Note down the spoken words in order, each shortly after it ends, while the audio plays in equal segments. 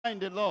In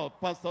the Lord,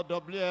 Pastor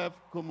W.F.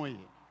 Kumuyi.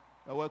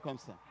 You're welcome,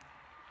 sir.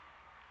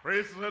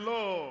 Praise the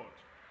Lord.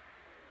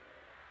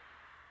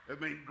 It's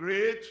been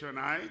great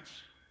tonight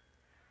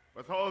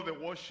with all the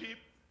worship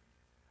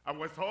and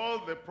with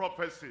all the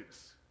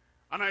prophecies.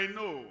 And I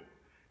know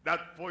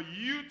that for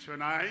you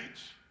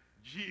tonight,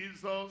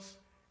 Jesus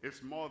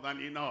is more than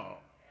enough.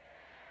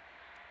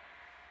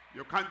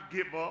 You can't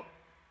give up.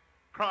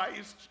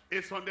 Christ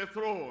is on the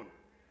throne.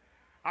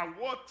 And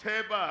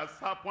whatever has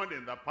happened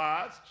in the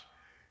past,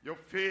 you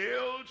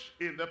failed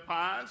in the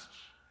past,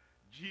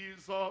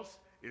 Jesus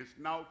is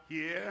now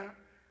here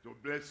to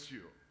bless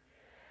you.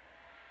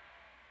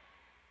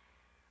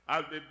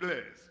 I'll be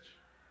blessed.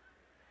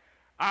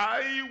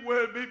 I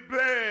will be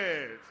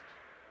blessed.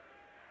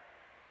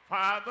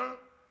 Father,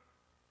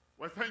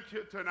 we thank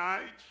you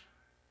tonight.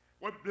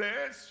 We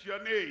bless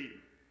your name.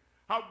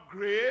 How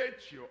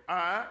great you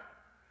are.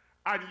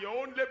 And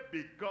your only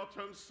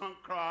begotten Son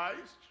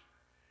Christ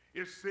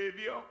is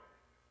Savior,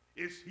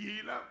 is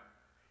Healer,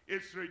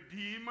 is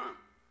Redeemer,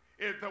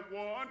 is the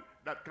one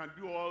that can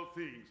do all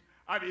things.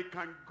 And he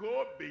can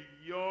go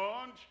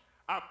beyond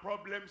our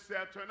problems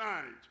here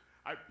tonight.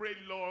 I pray,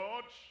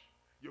 Lord,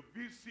 you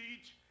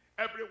visit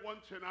everyone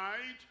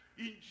tonight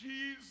in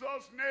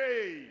Jesus'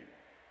 name.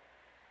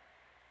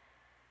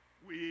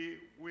 We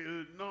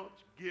will not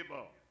give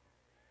up.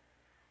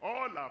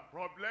 All our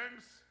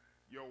problems,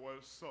 you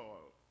will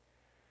solve.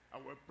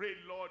 And we pray,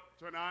 Lord,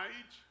 tonight,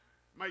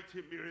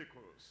 mighty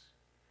miracles,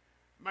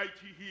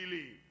 mighty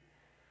healing,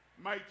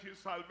 mighty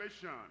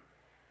salvation,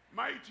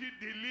 mighty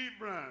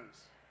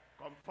deliverance.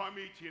 Confirm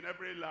it in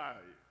every life.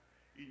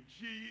 In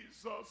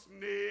Jesus'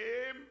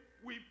 name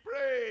we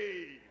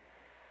pray.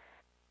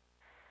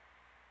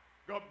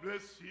 God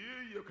bless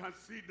you. You can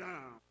sit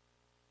down.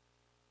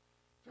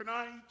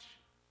 Tonight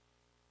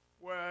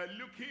we're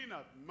looking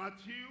at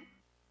Matthew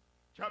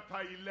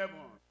chapter 11.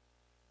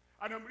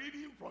 And I'm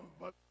reading from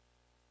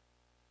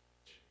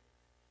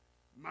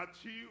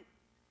Matthew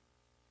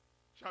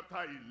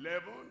chapter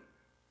 11.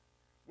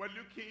 We're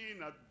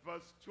looking at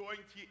verse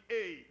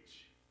 28.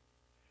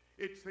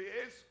 It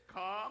says,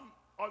 "Come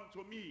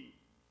unto me,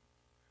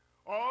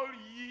 all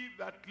ye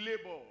that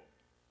labor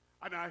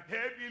and are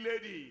heavy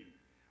laden,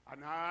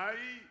 and I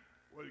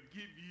will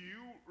give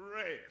you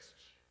rest."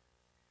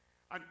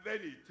 And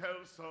then it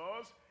tells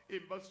us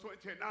in verse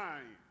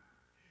 29,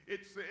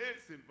 it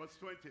says in verse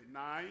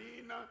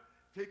 29,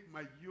 "Take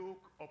my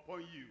yoke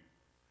upon you,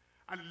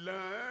 and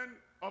learn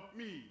of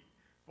me,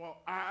 for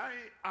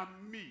I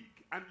am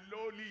meek and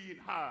lowly in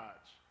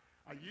heart,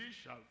 and ye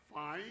shall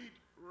find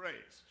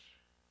rest."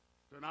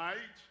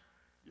 Tonight,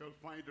 you'll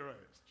find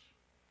rest.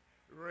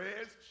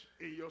 Rest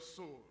in your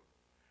soul.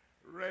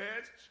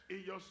 Rest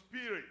in your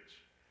spirit.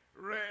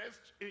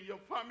 Rest in your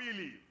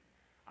family.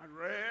 And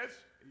rest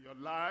in your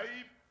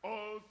life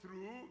all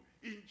through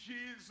in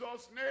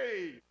Jesus'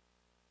 name.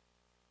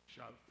 You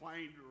shall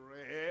find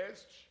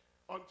rest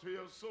unto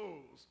your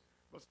souls.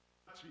 Verse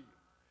 30.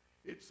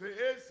 It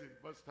says in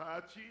verse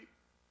 30,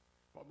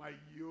 "For my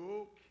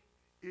yoke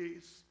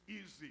is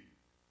easy,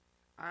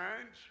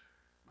 and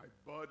my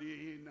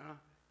burden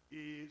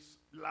is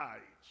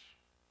light."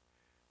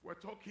 We're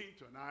talking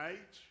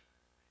tonight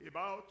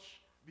about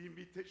the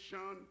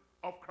invitation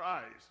of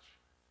Christ.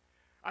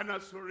 And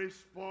as we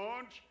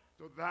respond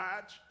to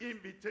that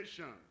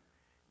invitation,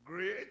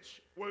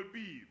 great will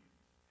be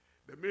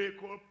the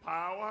miracle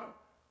power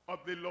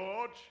of the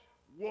Lord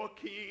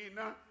working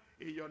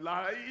in your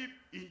life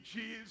in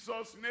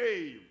Jesus'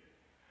 name.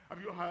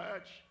 Have you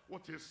heard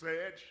what he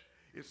said?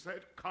 He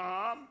said,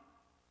 "Come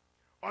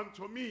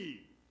unto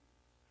me,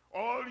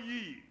 all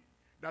ye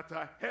that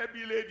are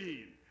heavy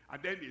laden."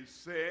 And then he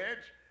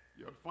said,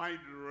 you'll find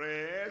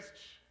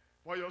rest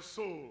for your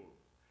soul.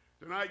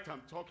 Tonight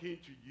I'm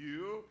talking to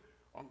you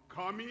on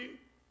coming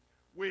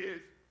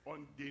with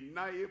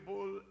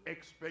undeniable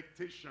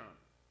expectation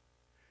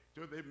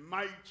to the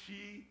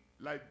mighty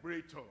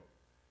liberator.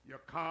 You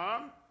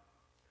come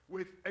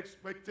with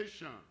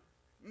expectation,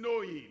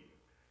 knowing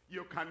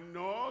you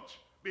cannot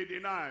be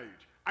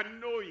denied,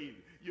 and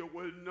knowing you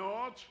will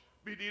not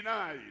be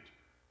denied.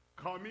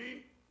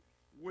 Coming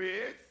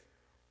with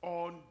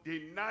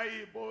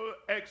undeniable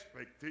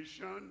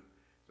expectation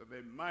to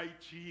the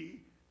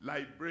mighty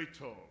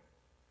liberator.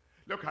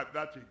 Look at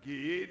that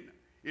again.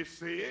 It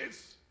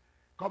says,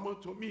 "Come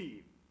unto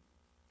me,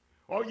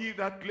 all ye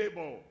that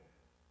labor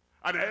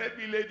and are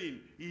heavy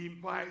laden." He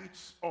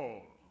invites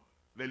all,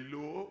 the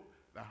low,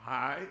 the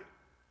high,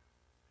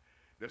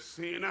 the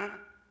sinner,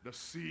 the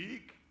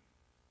sick,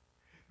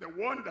 the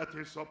one that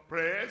is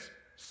oppressed,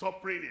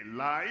 suffering in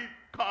life.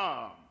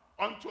 Come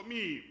unto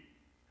me.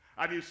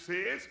 And he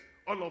says,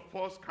 all of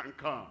us can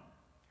come.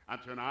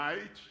 And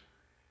tonight,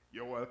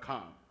 you're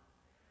welcome.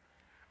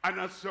 And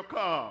as you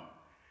come,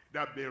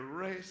 there'll be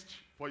rest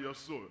for your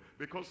soul.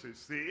 Because it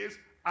says,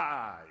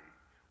 "I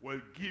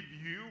will give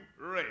you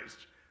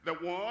rest." The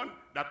one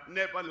that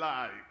never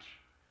lied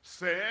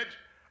said,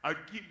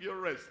 "I'll give you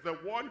rest." The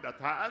one that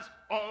has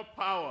all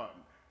power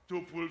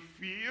to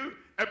fulfill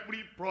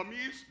every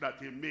promise that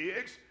he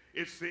makes.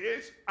 It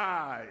says,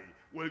 "I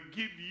will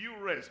give you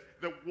rest.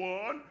 The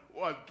one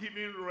who has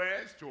given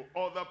rest to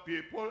other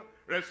people,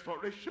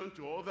 restoration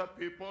to other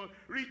people,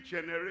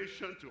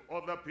 regeneration to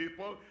other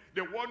people,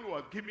 the one who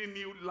has given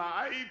new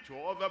life to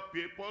other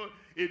people,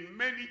 in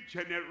many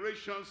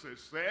generations has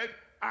said,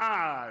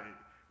 I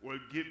will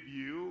give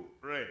you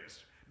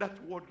rest.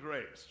 That word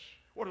rest,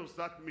 what does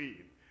that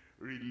mean?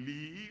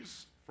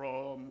 Release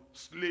from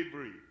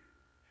slavery.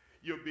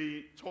 You'll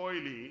be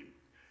toiling,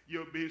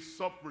 you'll be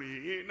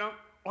suffering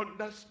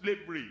under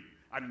slavery.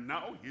 And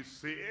now he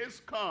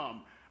says,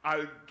 come,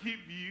 I'll give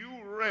you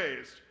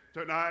rest.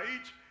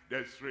 Tonight,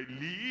 there's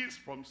release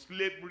from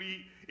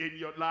slavery in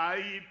your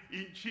life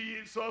in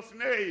Jesus'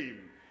 name.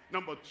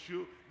 Number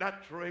two,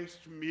 that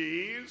rest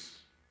means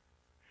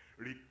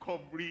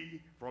recovery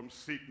from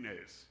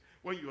sickness.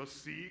 When you're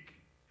sick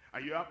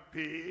and you have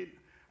pain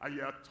and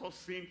you are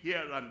tossing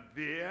here and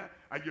there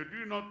and you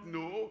do not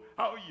know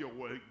how you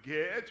will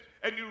get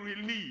any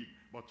relief,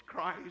 but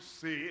Christ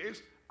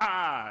says,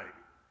 I,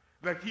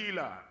 the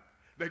healer,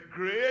 the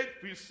great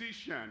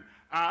physician,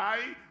 I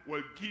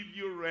will give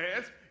you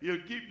rest.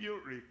 He'll give you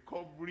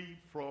recovery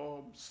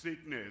from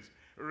sickness.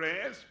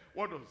 Rest,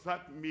 what does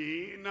that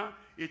mean?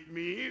 It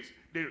means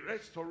the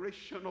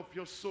restoration of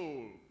your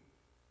soul.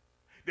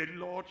 The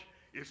Lord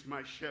is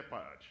my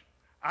shepherd.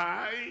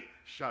 I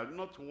shall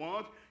not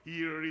want.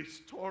 He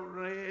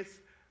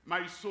restoreth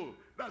my soul.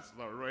 That's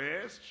the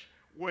rest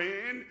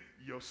when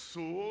your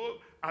soul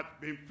had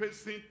been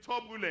facing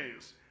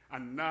turbulence.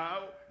 And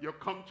now you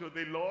come to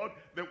the Lord,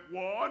 the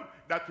one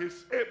that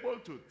is able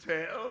to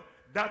tell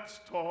that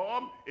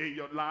storm in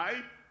your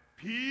life,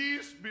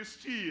 peace be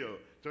still.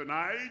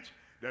 Tonight,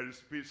 there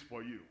is peace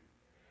for you.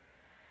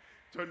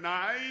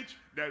 Tonight,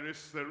 there is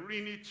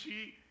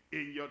serenity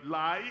in your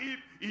life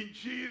in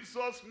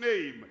Jesus'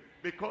 name.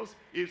 Because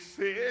it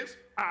says,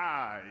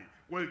 I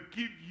will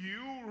give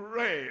you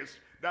rest.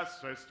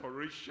 That's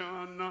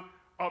restoration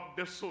of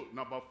the soul.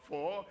 Number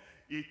four,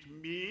 it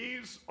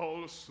means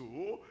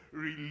also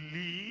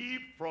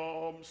relief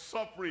from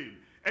suffering.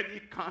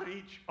 Any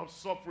kind of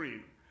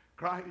suffering.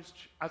 Christ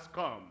has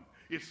come.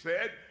 He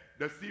said,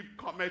 the thief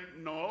cometh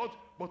not,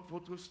 but for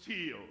to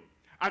steal,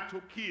 and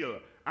to kill,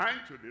 and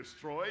to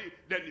destroy.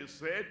 Then he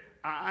said,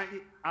 I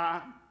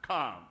am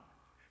come.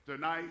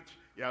 Tonight,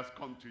 he has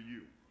come to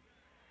you.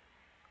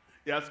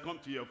 He has come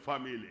to your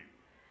family.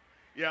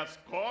 He has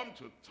come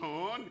to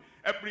turn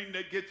every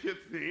negative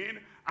thing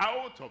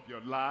out of your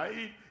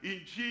life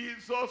in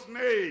Jesus'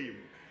 name.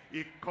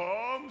 He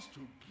comes to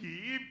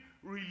give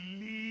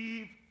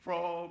relief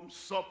from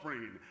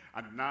suffering.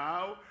 And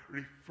now,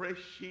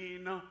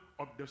 refreshing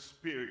of the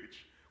spirit.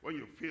 When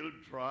you feel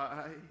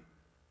dry,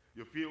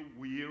 you feel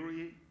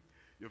weary,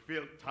 you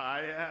feel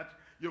tired,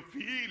 you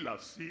feel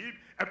as if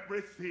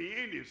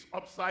everything is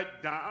upside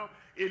down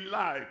in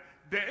life.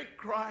 Then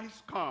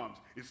Christ comes.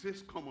 He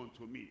says, come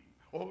unto me,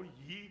 all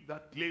ye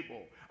that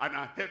labor and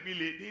are heavy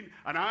laden,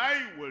 and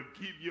I will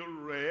give you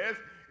rest.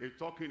 He's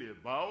talking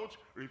about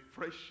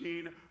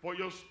refreshing for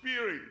your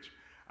spirit.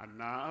 And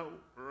now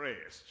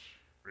rest,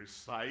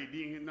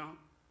 residing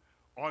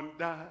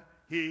under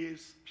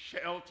his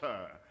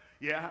shelter.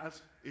 He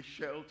has a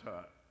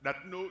shelter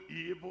that no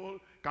evil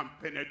can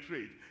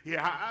penetrate. He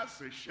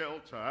has a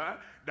shelter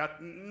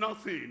that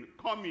nothing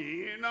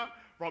coming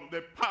from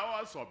the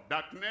powers of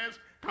darkness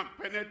can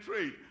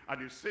penetrate.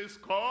 And he says,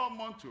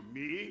 come unto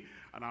me,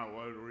 and I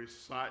will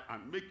reside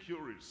and make you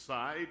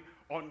reside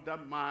under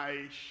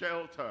my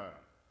shelter.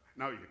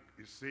 Now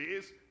he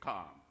says,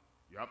 come.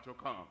 You have to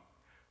come.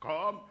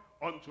 Come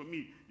unto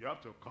me. You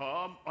have to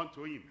come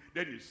unto him.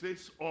 Then he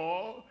says,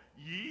 all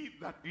ye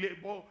that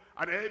labor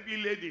and are heavy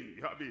laden.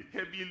 You have a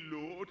heavy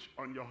load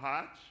on your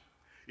heart,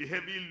 a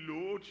heavy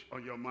load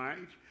on your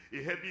mind,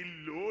 a heavy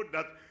load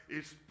that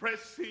is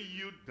pressing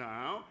you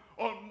down,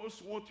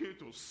 almost wanting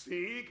to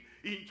sink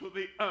into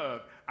the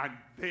earth. And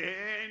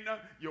then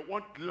you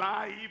want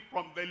life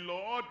from the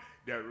Lord.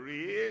 There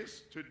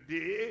is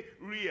today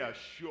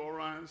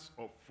reassurance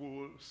of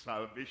full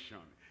salvation.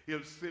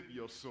 He'll save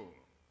your soul.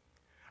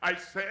 I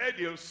said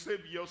he'll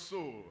save your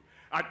soul.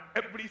 And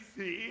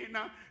everything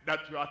that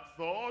you had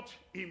thought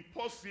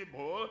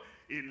impossible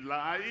in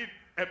life,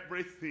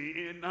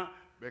 everything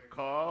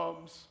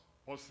becomes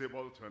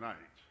possible tonight.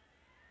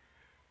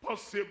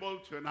 Possible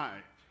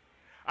tonight.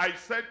 I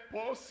said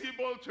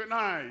possible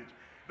tonight.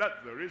 That's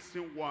the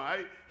reason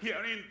why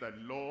hearing the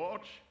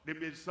Lord, the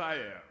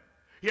Messiah,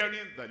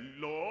 hearing the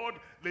Lord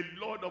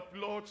of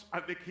Lords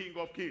and the King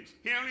of Kings,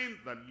 hearing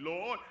the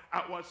Lord,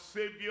 our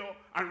Savior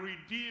and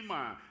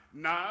Redeemer.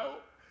 Now,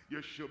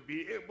 you should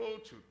be able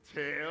to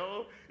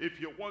tell, if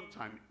you want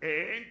an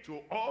end to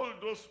all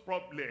those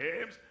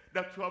problems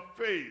that you have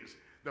faced.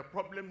 The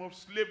problem of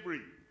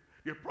slavery,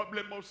 the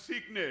problem of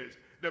sickness,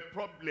 the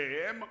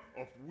problem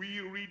of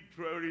weary,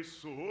 dreary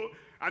soul,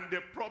 and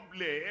the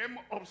problem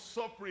of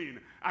suffering,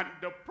 and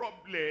the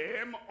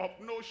problem of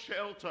no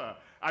shelter,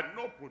 and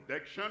no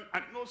protection,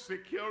 and no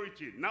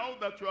security. Now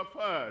that you have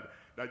heard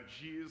that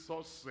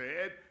Jesus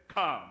said,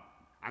 come,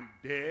 and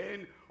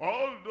then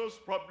all those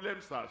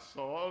problems are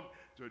solved,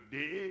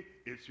 today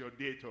is your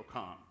day to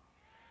come.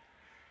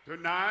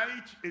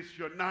 Tonight is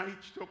your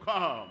night to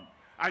come.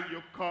 And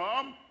you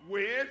come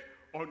with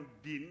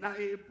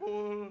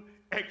undeniable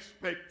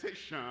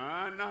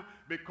expectation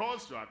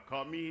because you are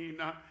coming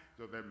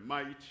to the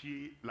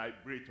mighty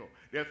liberator.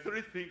 There are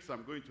three things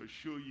I'm going to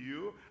show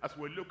you as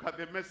we look at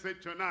the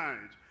message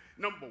tonight.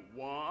 Number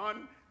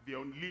one, the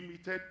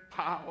unlimited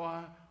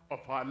power of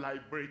our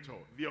liberator.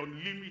 The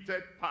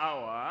unlimited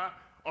power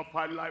of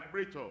our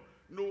liberator.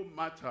 No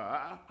matter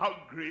how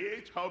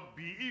great, how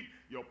big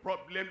your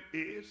problem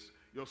is,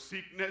 your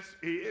sickness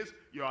is,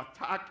 your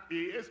attack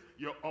is,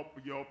 your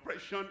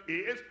oppression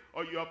is,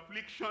 or your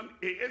affliction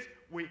is,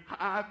 we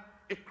have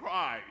a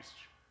Christ,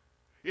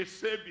 a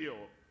Savior,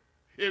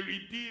 a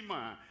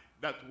Redeemer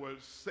that will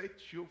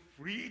set you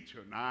free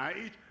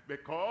tonight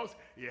because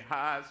he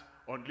has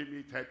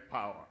unlimited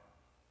power.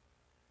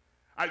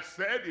 I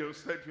said he'll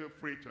set you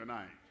free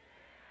tonight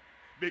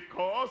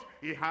because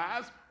he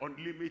has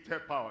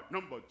unlimited power.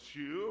 Number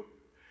two,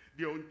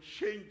 the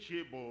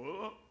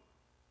unchangeable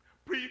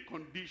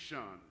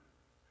precondition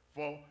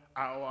for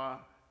our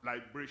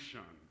liberation.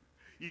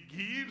 He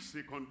gives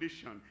a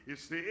condition. He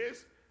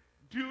says,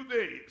 do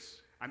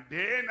this, and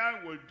then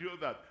I will do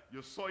that.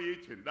 You saw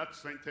it in that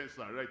sentence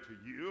I read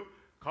to you.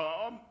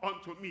 Come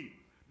unto me.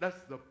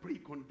 That's the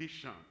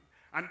precondition.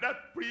 And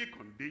that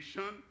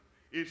precondition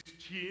is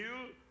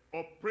still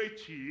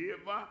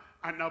operative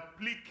and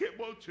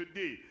applicable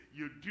today.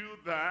 You do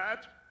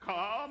that,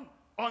 come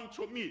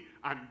unto me.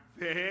 And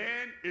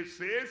then it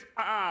says,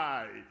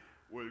 I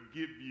will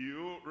give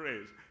you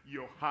rest.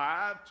 You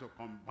have to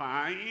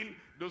combine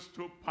those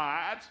two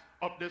parts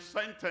of the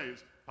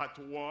sentence. Part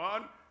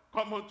one,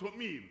 come unto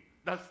me.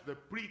 That's the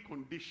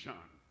precondition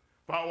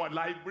for our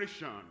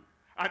liberation.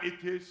 And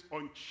it is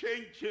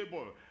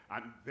unchangeable.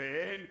 And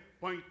then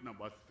point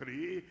number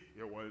three,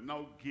 it will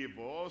now give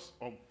us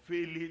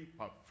unfailing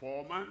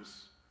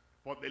performance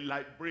for the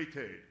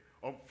liberated.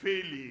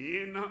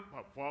 Unfailing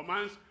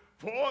performance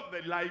for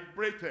the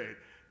liberated.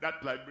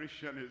 That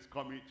liberation is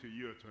coming to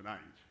you tonight.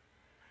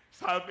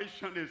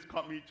 Salvation is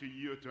coming to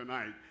you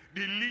tonight.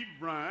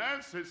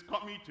 Deliverance is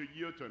coming to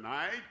you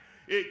tonight.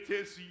 It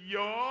is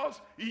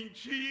yours in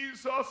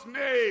Jesus'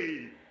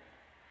 name.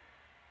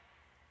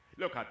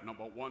 Look at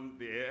number one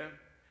there.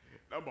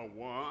 Number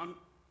one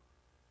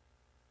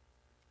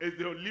is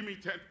the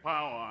unlimited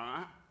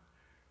power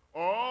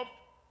of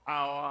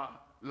our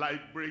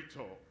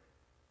liberator.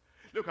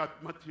 Look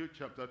at Matthew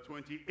chapter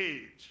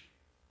 28,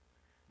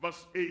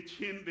 verse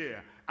 18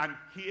 there. And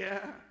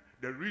hear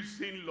the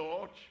risen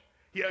Lord,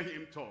 hear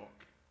him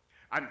talk.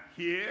 And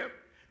hear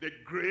the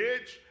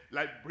great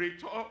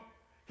liberator,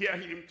 hear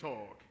him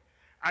talk.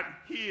 And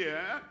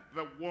hear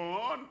the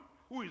one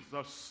who is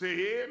the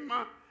same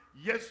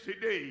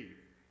yesterday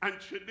and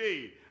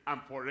today and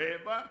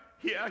forever,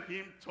 hear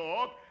him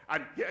talk,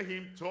 and hear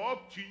him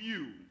talk to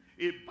you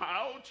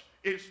about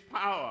his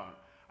power.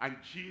 And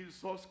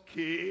Jesus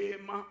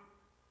came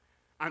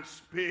and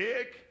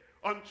spake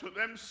unto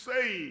them,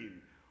 saying,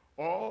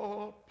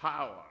 all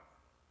power,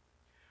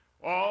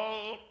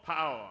 all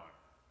power,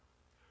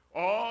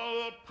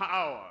 all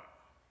power,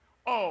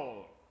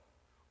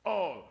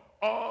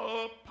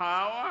 all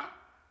power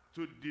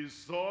to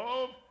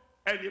dissolve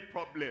any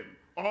problem,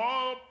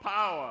 all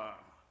power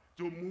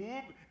to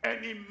move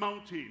any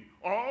mountain,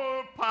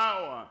 all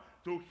power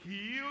to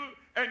heal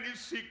any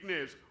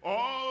sickness,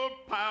 all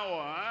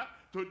power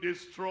to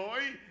destroy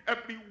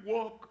every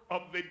work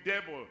of the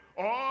devil.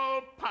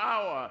 All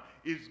power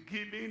is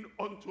given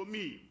unto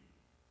me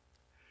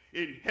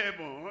in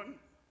heaven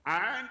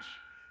and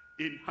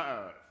in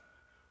earth.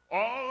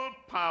 All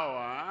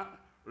power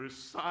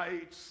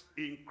resides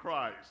in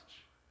Christ.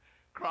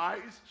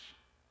 Christ,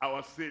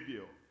 our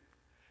Savior.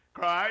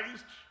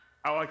 Christ,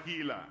 our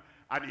healer.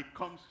 And he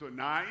comes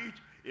tonight,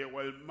 he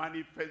will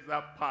manifest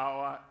that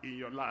power in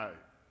your life.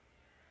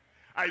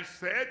 I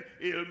said,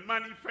 he'll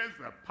manifest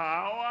the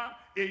power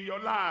in your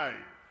life.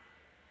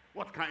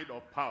 What kind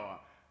of power?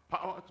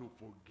 Power to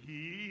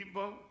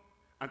forgive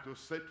and to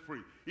set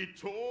free. He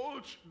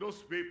told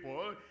those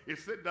people, he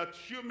said that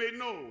you may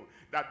know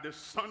that the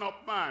Son of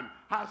Man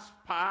has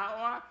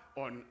power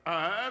on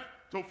earth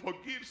to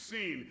forgive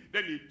sin.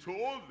 Then he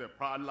told the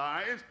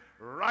paralyzed,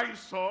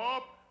 rise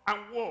up and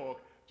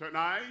walk.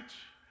 Tonight,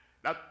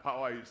 that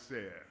power is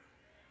there.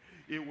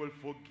 He will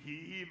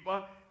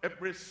forgive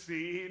every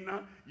sin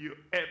you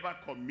ever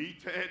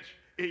committed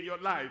in your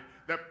life.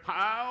 The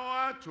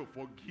power to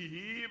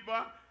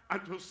forgive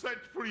and to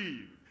set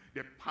free.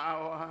 The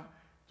power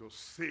to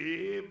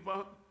save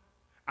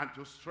and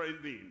to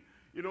strengthen.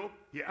 You know,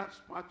 he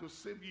has power to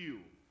save you.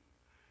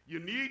 You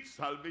need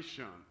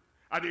salvation.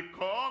 And it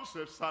comes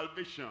with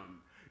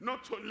salvation.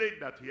 Not only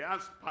that he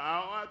has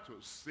power to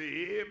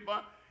save,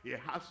 he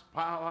has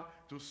power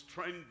to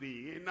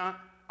strengthen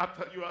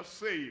after you are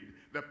saved.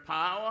 The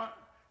power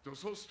to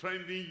so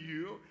strengthen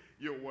you,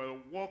 you will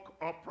walk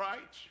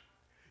upright,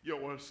 you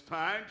will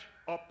stand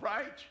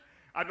upright,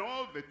 and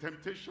all the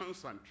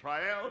temptations and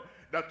trials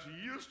that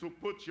you used to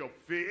put your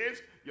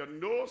face, your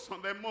nose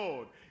on the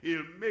mud,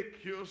 he'll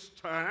make you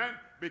stand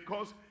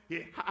because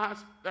he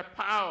has the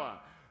power.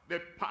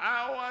 the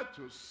power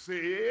to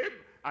save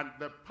and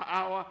the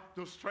power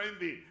to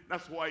strengthen.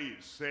 That's why he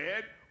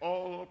said,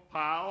 all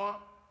power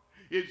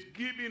is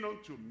given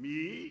unto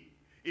me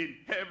in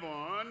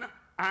heaven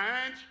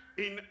and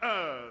in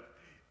earth.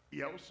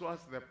 He also has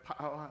the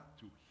power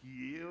to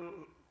heal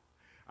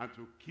and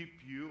to keep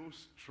you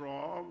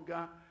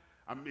stronger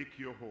and make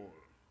you whole.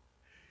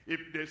 If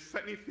there's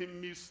anything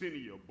missing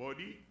in your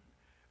body,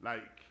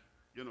 like,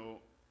 you know,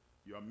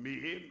 you're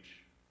maimed,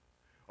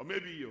 or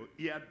maybe your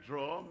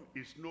eardrum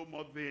is no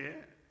more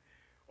there,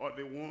 or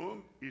the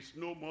womb is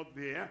no more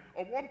there,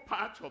 or one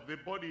part of the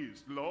body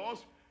is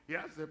lost, he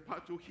has the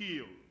power to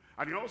heal.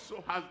 And he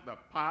also has the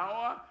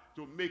power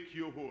to make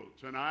you whole.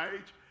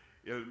 Tonight,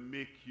 he'll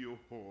make you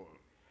whole.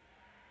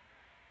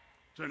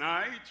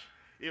 Tonight,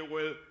 he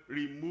will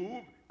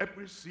remove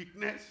every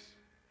sickness,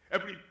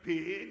 every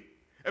pain,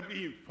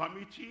 every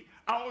infirmity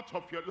out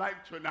of your life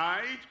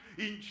tonight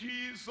in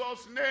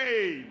Jesus'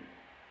 name.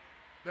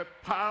 The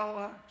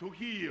power to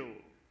heal,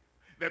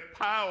 the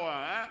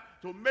power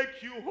to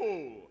make you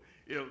whole.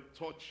 He'll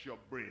touch your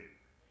brain,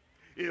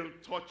 he'll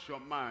touch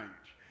your mind,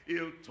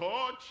 he'll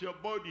touch your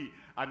body,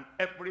 and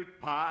every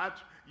part,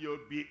 you'll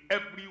be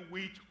every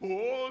whit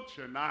whole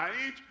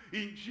tonight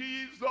in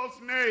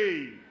Jesus'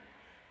 name.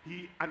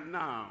 He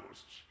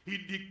announced, he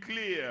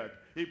declared,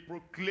 he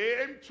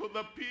proclaimed to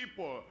the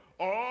people,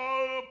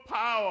 all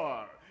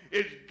power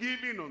is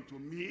given unto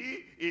me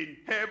in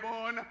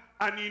heaven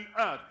and in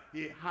earth.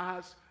 He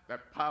has the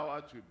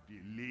power to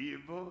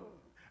deliver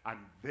and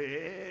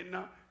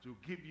then to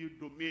give you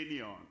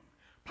dominion.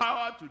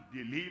 Power to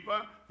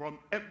deliver from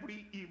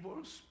every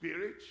evil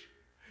spirit,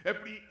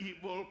 every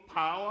evil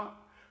power.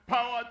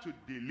 Power to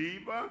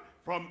deliver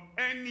from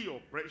any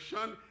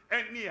oppression,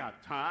 any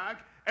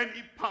attack,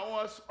 any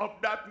powers of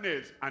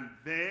darkness. And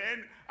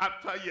then,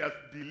 after he has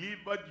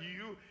delivered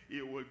you,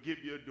 he will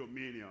give you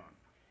dominion.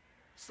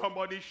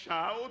 Somebody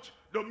shout,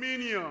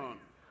 dominion.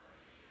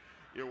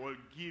 He will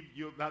give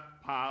you that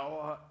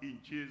power in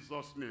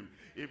Jesus' name.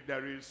 If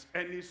there is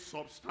any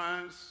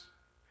substance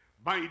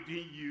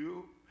binding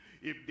you,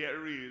 if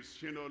there is,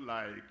 you're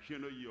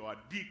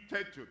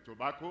addicted to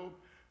tobacco,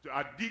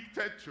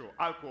 addicted to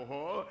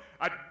alcohol,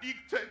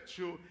 addicted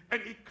to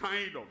any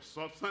kind of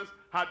substance,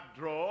 hard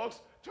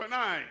drugs,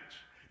 tonight,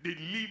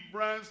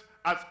 deliverance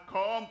has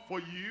come for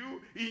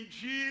you in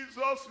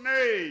Jesus'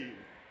 name.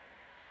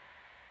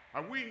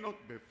 Are we not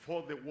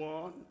before the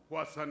one who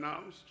has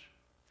announced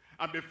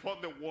and before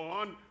the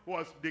one who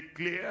has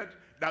declared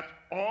that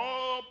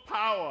all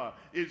power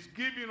is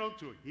given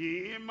unto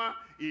him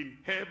in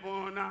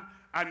heaven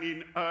and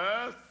in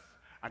earth?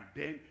 And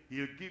then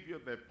he'll give you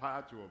the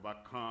power to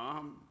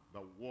overcome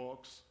the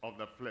works of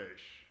the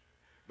flesh.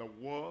 The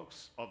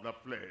works of the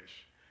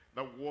flesh.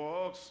 The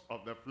works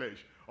of the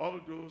flesh. All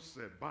those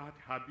bad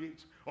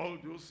habits, all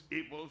those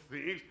evil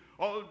things,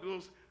 all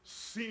those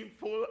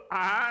sinful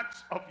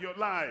acts of your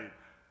life.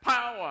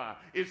 Power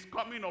is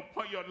coming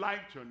upon your life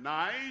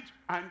tonight,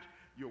 and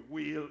you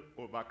will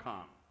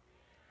overcome.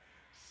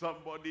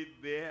 Somebody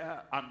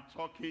there, I'm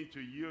talking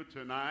to you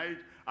tonight.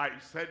 I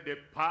said the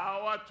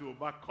power to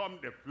overcome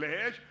the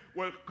flesh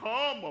will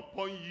come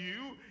upon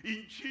you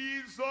in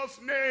Jesus'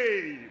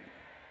 name.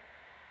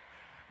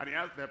 And he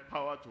has the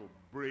power to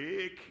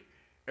break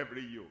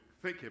every yoke.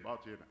 Think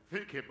about it.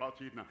 Think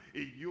about it now.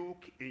 A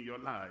yoke in your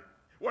life.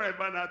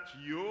 Wherever that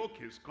yoke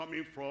is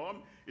coming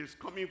from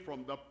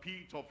the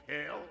pit of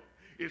hell.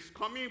 It's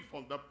coming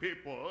from the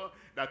people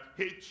that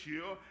hate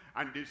you,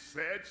 and they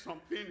said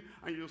something,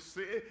 and you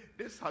say,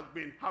 this has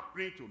been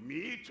happening to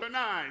me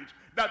tonight.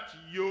 That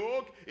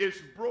yoke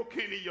is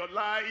broken in your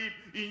life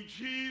in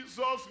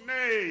Jesus'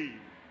 name.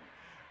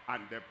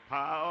 And the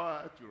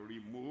power to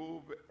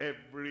remove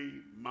every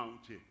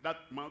mountain. That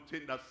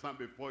mountain that stands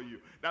before you.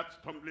 That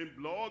stumbling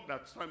block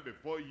that stands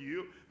before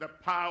you. The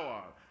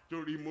power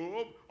to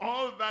remove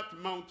all that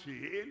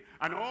mountain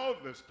and all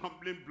the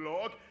stumbling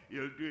block.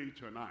 You'll do it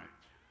tonight.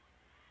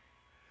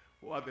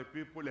 Who are the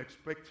people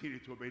expecting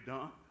it to be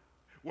done?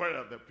 Where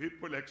are the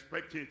people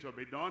expecting it to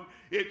be done?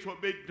 It will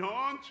be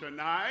done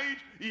tonight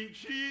in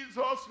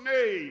Jesus'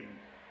 name.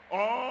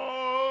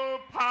 All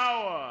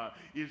power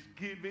is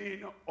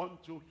given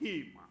unto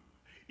him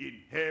in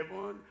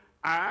heaven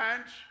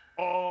and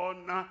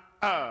on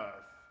earth.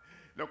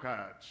 Look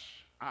at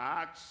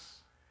Acts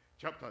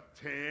chapter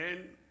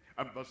 10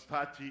 and verse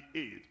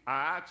 38.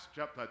 Acts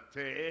chapter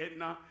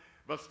 10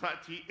 verse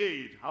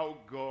 38. How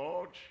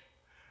God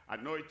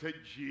anointed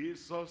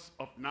Jesus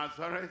of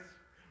Nazareth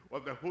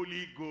with the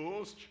Holy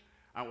Ghost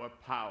and with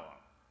power.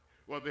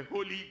 With the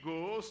Holy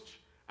Ghost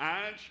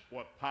and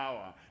with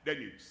power. Then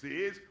it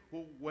says,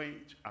 who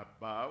went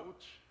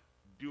about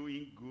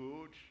doing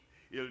good,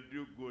 he'll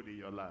do good in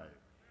your life.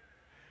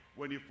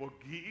 When he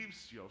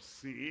forgives your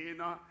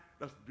sin,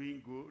 that's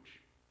doing good.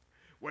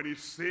 When he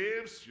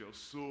saves your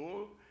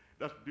soul,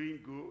 that's doing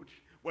good.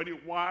 When he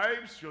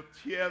wipes your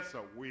tears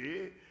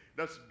away,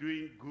 that's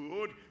doing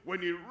good.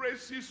 When he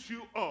raises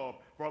you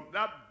up from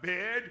that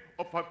bed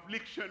of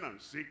affliction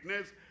and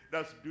sickness,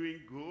 that's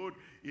doing good.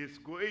 He's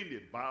going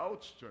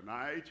about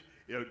tonight.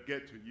 He'll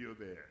get to you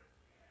there.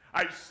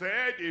 I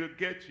said he'll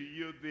get to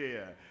you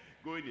there.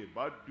 Going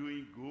about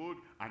doing good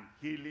and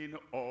healing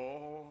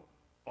all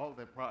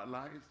the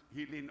paralyzed,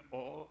 healing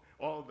all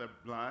the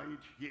blind,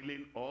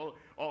 healing all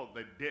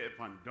the deaf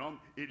and dumb,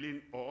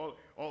 healing all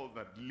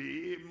the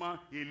lame,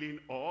 healing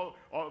all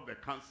the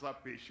cancer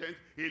patients,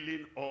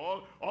 healing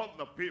all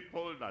the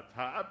people that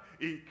have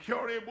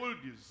incurable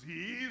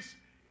disease,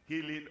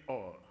 healing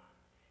all.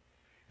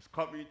 It's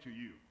coming to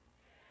you.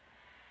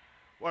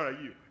 Where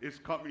are you? It's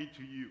coming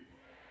to you.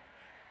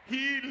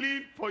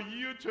 Healing for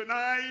you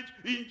tonight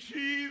in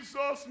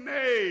Jesus'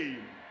 name.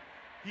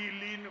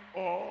 Healing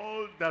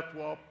all that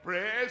were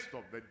oppressed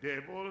of the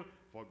devil,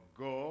 for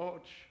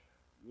God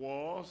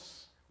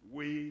was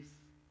with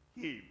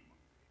him.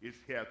 Is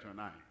here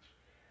tonight.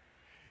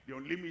 The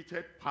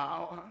unlimited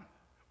power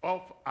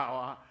of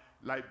our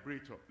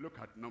liberator. Look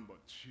at number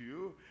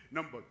 2.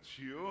 Number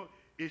 2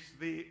 is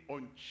the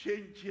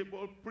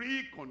unchangeable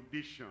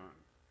precondition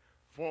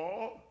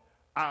for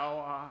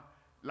our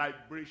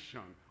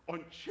liberation.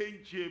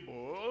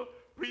 Unchangeable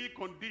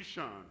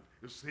precondition.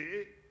 You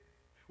see,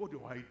 what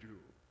do I do?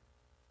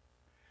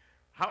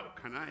 How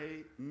can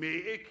I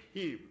make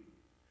him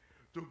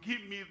to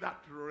give me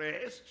that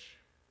rest,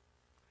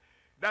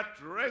 that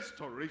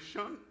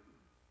restoration,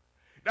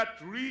 that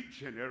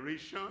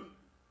regeneration,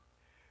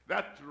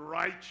 that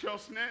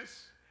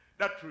righteousness,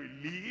 that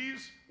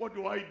release? What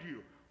do I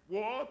do?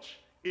 What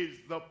is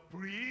the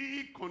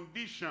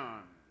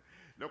precondition?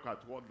 Look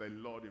at what the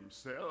Lord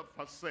himself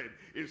has said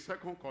in 2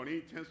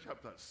 Corinthians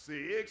chapter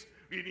 6,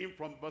 reading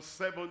from verse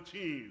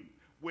 17.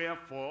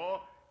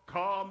 Wherefore,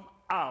 come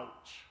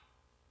out.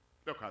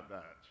 Look at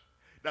that.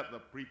 That's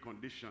the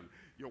precondition.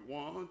 You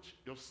want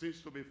your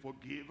sins to be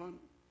forgiven,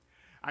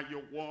 and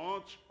you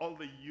want all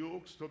the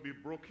yokes to be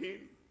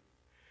broken,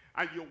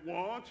 and you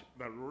want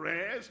the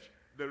rest,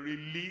 the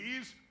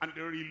release, and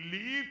the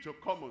relief to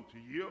come unto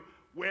you.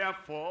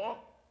 Wherefore,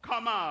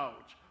 come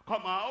out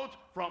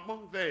from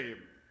among them,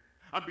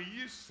 and be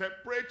ye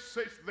separate,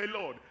 says the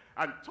Lord,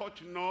 and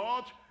touch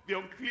not the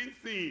unclean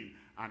thing,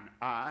 and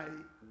I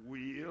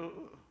will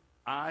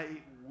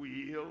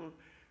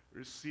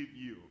receive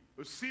you.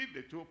 You see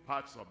the two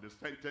parts of the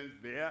sentence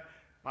there.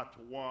 Part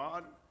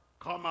 1,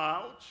 come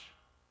out.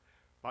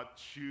 Part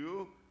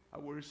 2, I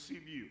will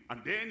receive you.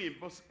 And then in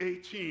verse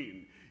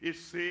 18, it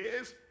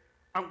says,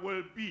 I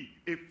will be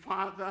a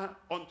father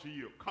unto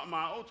you. Come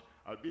out,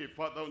 I'll be a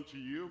father unto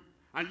you,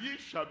 and ye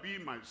shall be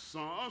my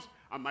sons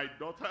and my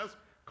daughters.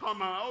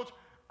 Come out,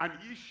 and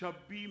ye shall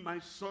be my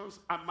sons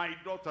and my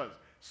daughters,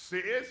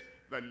 says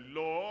the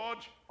Lord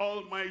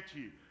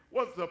Almighty.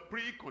 What's the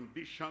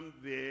precondition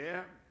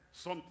there?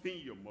 Something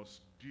you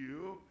must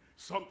do,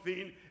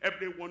 something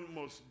everyone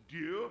must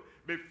do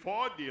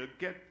before they'll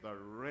get the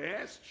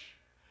rest,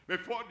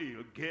 before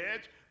they'll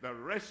get the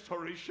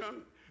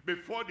restoration,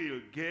 before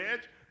they'll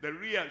get the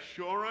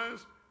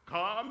reassurance.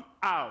 Come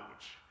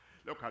out.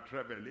 Look at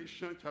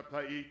Revelation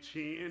chapter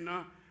 18.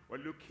 We're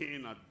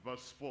looking at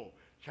verse 4.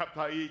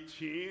 Chapter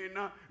 18,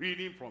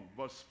 reading from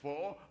verse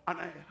 4. And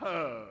I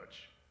heard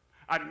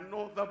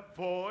another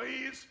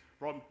voice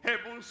from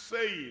heaven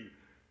saying,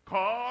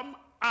 come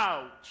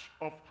out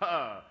of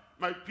her,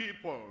 my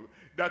people,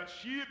 that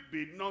ye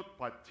be not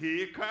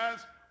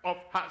partakers of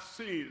her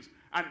sins,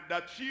 and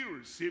that ye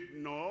receive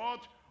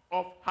not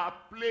of her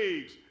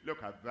plagues.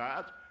 Look at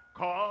that.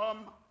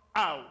 Come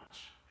out.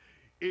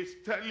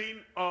 It's telling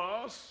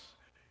us,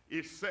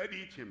 he said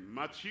it in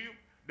Matthew,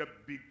 the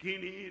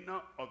beginning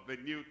of the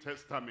New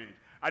Testament.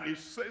 And he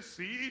says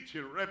it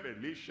in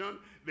Revelation,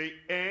 the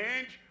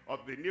end of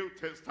the New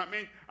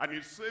Testament. And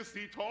he says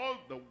it all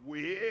the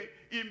way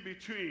in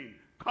between.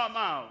 Come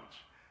out.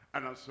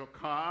 And as you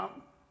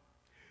come,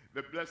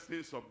 the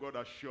blessings of God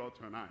are sure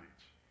tonight.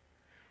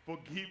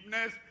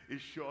 Forgiveness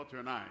is sure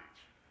tonight.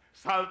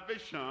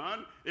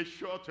 Salvation is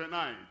sure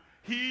tonight.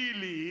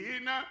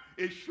 Healing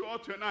is sure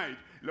tonight.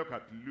 Look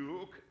at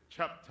Luke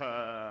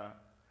chapter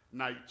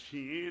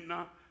 19,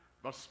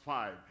 verse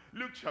 5.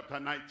 Luke chapter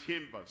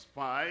 19, verse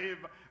 5.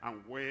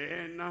 And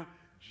when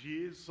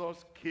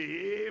Jesus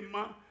came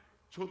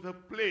to the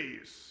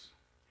place,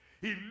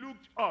 he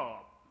looked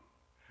up,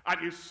 and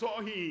he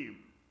saw him,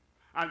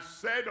 and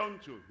said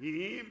unto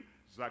him,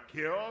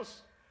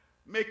 Zacchaeus,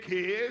 make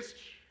haste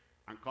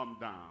and come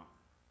down.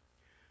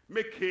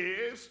 Make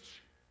haste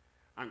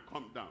and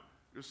come down.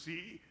 You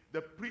see,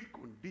 the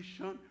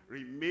precondition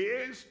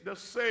remains the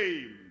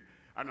same.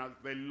 And as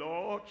the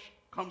Lord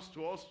comes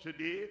to us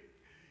today,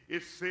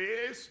 it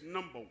says,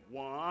 number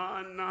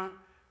 1,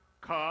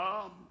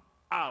 come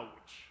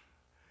out.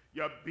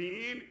 You're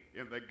being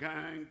in the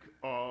gang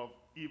of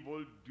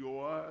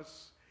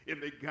evildoers, in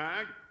the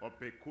gang of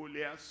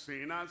peculiar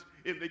sinners,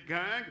 in the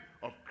gang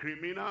of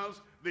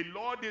criminals. The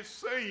Lord is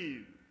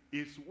saying,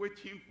 he's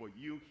waiting for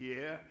you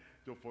here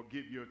to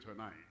forgive you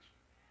tonight.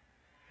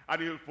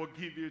 And he'll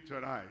forgive you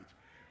tonight.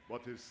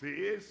 But he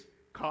says,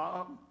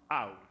 come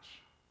out.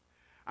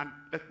 And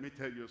let me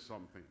tell you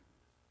something.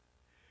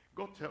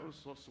 God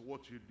tells us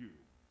what to do.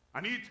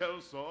 And he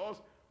tells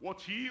us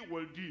what he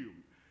will do.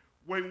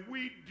 When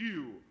we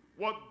do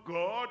what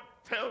God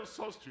tells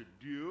us to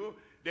do,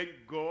 then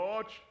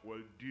God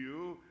will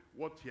do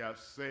what he has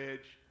said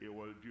he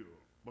will do.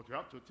 But you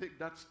have to take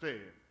that step.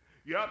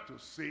 You have to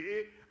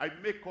say, I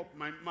make up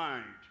my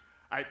mind.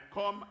 I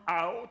come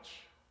out,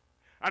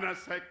 and as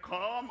I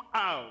come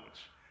out,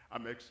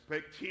 I'm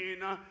expecting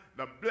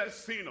the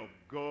blessing of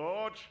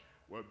God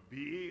will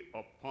be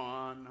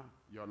upon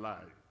your life.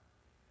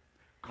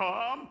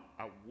 Come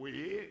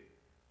away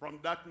from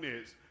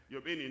darkness.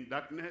 You've been in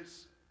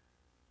darkness,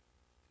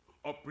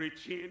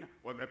 operating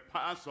with the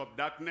powers of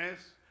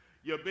darkness.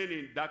 You've been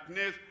in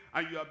darkness,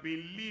 and you have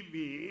been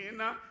living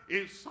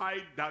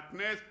inside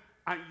darkness,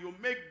 and you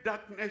make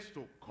darkness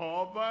to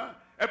cover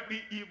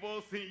every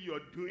evil thing you're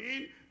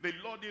doing. The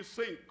Lord is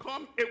saying,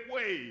 come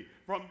away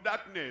from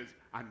darkness,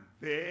 and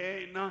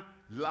then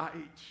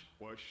light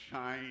will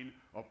shine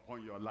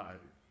upon your life.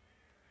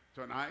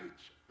 Tonight,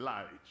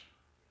 light.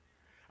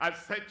 I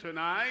said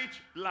tonight,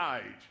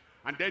 light.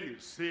 And then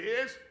it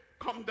says,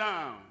 come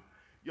down.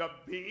 You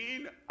have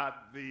been at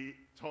the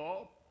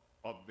top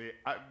of the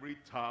ivory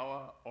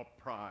tower of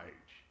pride.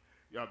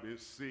 You have been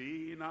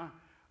saying,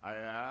 I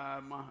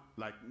am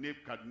like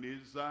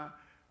Nebuchadnezzar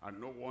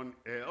and no one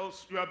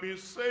else. You have been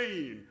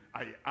saying,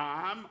 I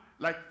am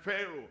like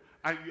Pharaoh.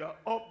 And you are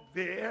up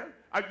there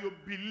and you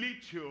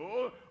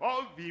belittle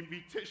all the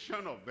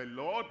invitation of the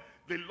Lord.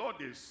 The Lord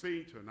is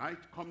saying tonight,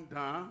 come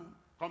down,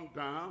 come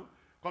down.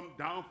 Come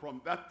down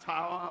from that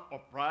tower of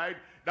pride,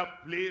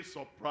 that place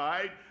of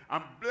pride,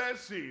 and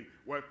blessing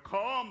will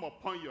come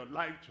upon your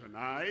life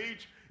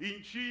tonight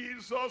in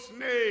Jesus'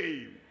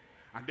 name.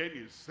 And then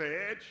he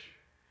said,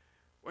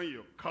 when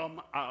you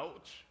come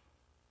out,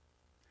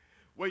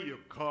 when you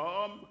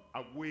come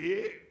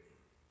away,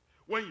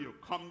 when you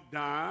come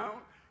down,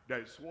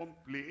 there's one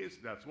place,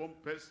 there's one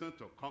person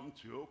to come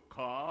to.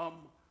 Come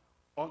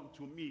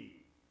unto me.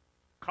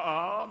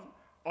 Come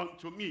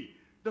unto me.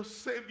 The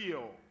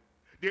Savior.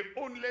 The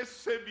only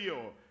Savior,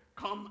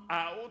 come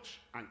out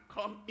and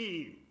come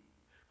in.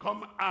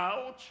 Come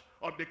out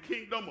of the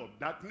kingdom of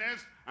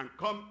darkness and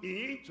come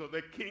into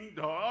the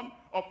kingdom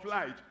of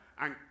light.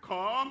 And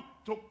come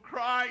to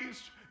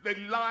Christ, the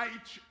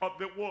light of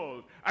the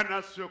world. And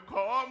as you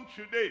come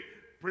today,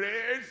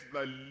 praise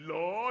the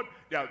Lord,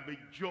 there will be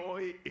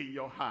joy in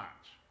your heart.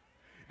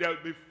 There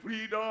will be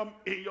freedom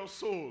in your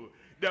soul.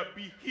 There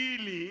will be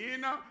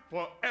healing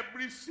for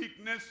every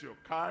sickness you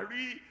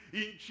carry.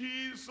 In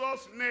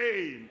Jesus'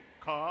 name,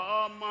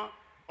 come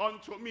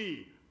unto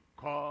me.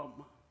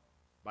 Come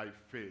by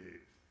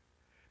faith.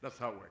 That's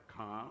how we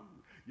come.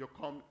 You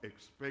come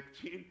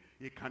expecting.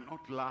 He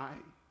cannot lie.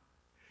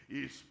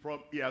 He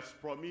has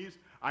promised,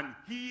 and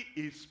he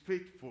is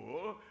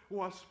faithful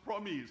who has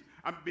promised.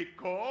 And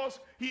because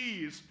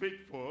he is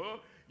faithful,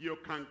 you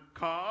can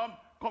come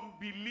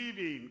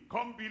believing,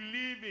 come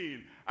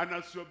believing. And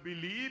as you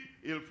believe,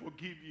 he'll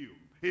forgive you.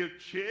 He'll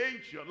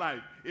change your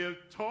life. He'll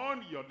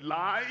turn your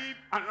life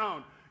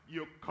around.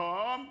 You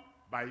come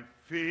by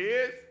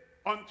faith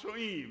unto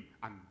him.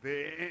 And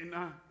then,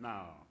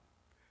 now,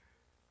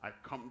 I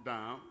come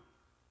down.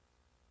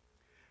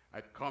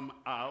 I come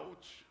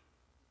out.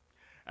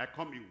 I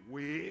come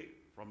away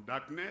from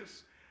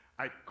darkness.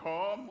 I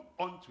come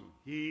unto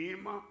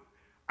him.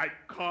 I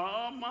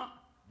come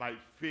by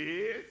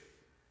faith.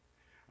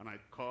 And I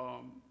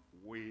come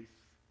with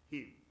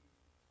him.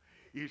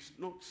 It's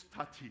not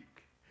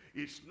static.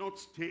 It's not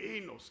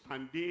staying or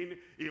standing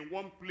in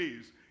one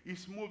place.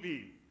 It's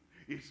moving.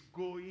 It's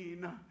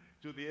going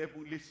to the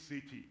heavenly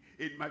city.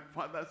 In my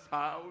Father's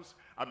house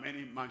are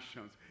many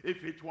mansions.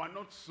 If it were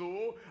not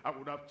so, I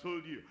would have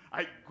told you.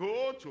 I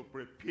go to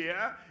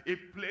prepare a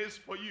place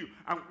for you.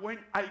 And when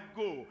I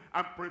go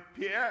and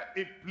prepare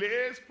a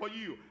place for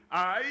you,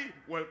 I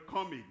will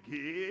come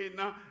again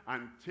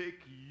and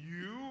take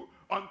you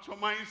unto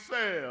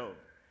myself.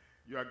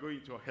 You are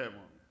going to heaven.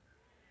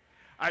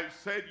 I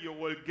said you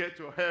will get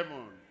to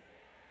heaven.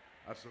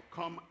 As you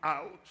come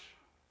out,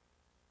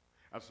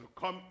 as you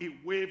come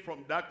away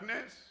from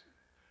darkness,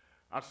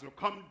 as you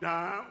come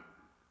down,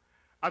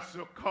 as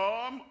you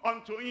come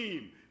unto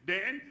him,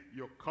 then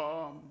you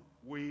come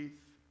with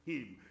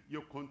him.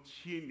 You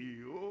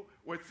continue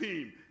with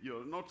him.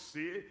 You'll not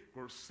say,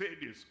 crusade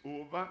is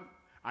over,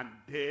 and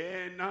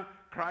then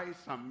Christ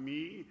and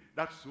me,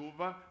 that's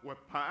over, we're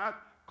part.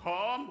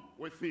 Come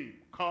with him.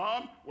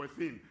 Come with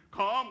him.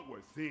 Come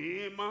with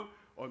him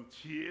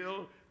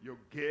until you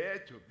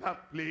get to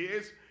that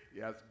place he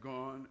has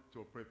gone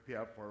to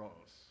prepare for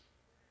us.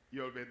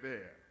 You'll be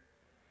there.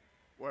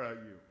 Where are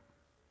you?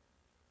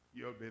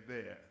 You'll be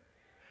there.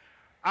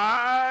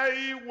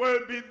 I will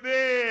be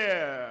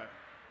there.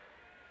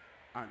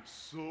 And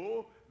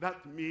so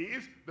that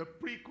means the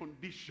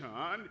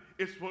precondition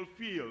is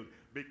fulfilled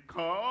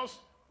because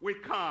we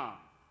come.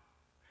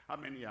 How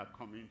many are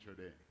coming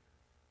today?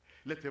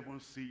 Let heaven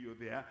see you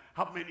there.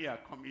 How many are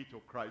coming to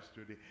Christ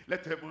today?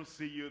 Let heaven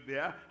see you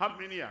there. How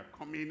many are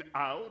coming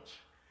out?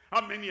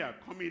 How many are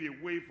coming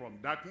away from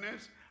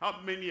darkness? How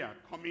many are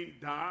coming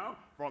down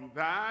from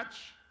that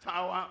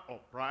tower of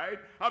pride?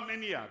 How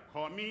many are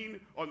coming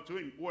unto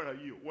him? Where are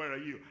you? Where are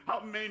you?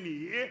 How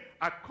many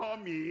are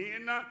coming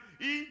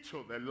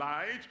into the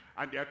light,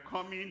 and they are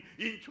coming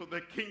into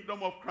the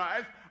kingdom of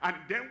Christ? And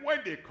then when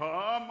they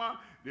come,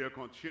 they'll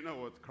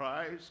continue with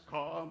Christ.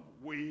 Come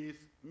with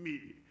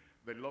me.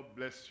 The Lord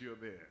bless you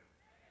there.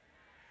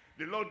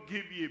 The Lord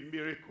give you a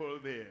miracle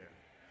there.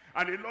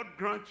 And the Lord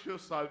grant you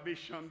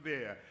salvation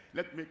there.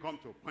 Let me come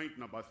to point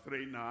number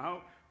 3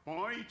 now.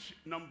 Point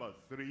number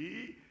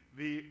 3,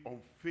 the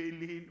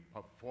unfailing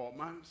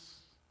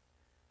performance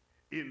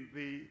in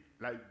the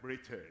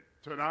liberated.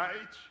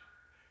 Tonight,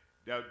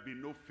 there'll be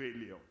no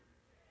failure.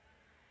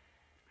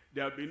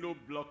 There'll be no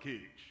blockage.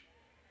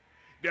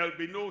 There'll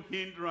be no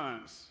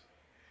hindrance.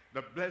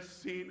 The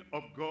blessing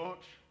of God,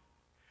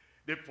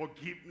 the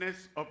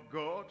forgiveness of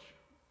God,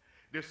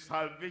 the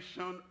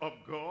salvation of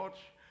God,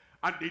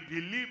 and the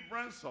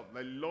deliverance of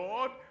the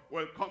Lord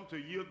will come to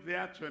you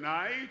there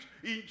tonight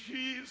in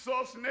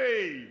Jesus'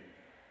 name.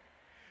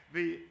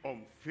 The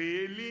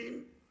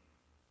unfailing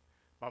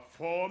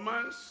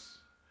performance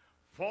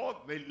for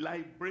the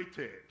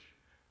liberated,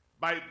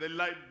 by the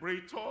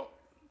liberator,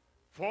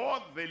 for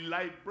the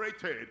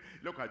liberated.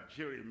 Look at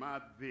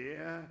Jeremiah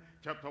there,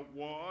 chapter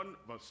 1,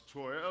 verse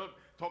 12,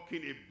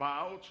 talking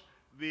about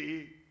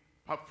the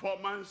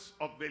performance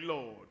of the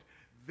Lord.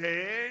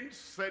 Then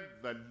said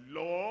the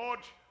Lord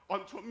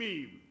unto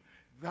me,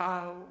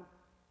 thou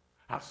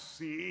hast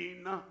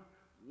seen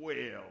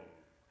well.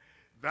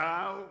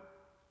 Thou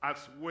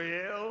hast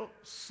well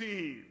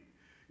seen.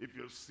 If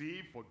you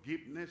see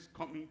forgiveness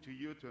coming to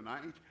you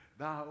tonight,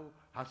 thou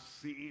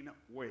hast seen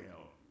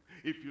well.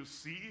 If you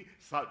see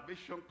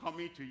salvation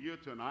coming to you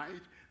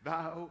tonight,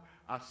 thou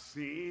hast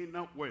seen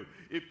well.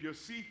 If you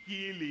see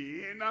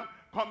healing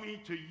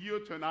coming to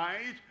you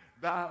tonight,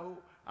 thou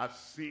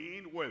hast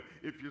seen well.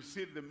 If you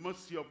see the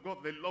mercy of God,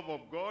 the love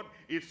of God,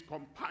 his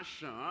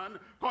compassion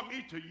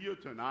coming to you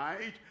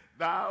tonight,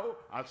 thou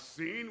hast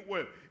seen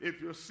well.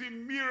 If you see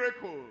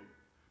miracle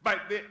by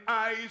the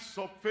eyes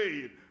of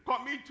faith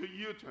coming to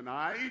you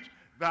tonight,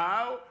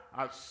 thou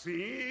hast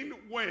seen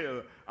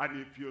well.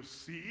 And if you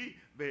see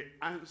the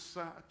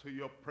answer to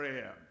your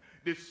prayer,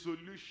 the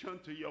solution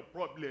to your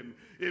problem,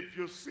 if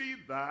you see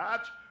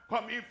that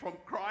coming from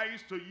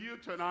Christ to you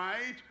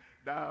tonight,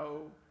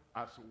 thou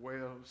hast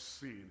well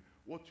seen.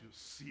 What you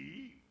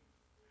see,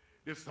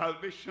 the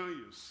salvation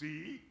you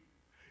see,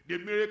 the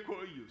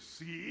miracle you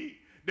see,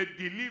 the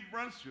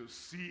deliverance you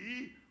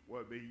see,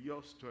 will be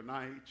yours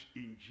tonight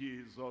in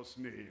Jesus'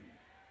 name.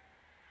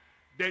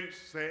 Then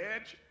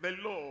said the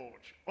Lord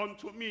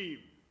unto me,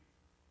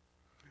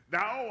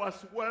 thou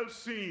hast well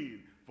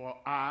seen, for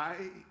I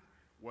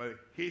will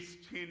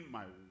hasten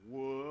my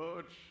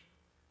word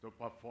to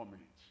perform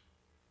it.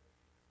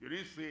 You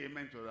didn't say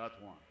amen to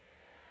that one.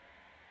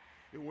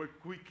 It will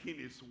quicken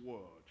his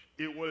word.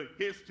 It will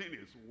hasten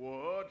his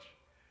word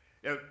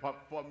and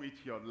perform it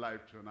in your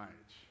life tonight.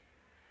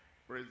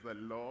 Praise the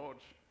Lord.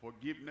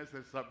 Forgiveness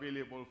is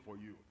available for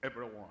you,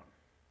 everyone.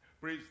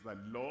 Praise the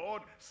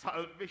Lord.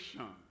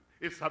 Salvation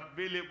is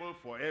available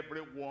for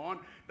everyone.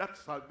 That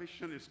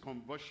salvation is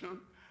conversion,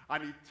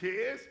 and it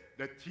is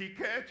the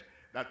ticket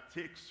that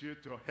takes you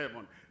to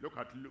heaven. Look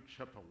at Luke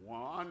chapter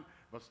 1,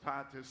 verse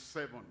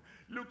 37.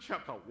 Luke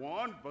chapter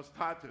 1, verse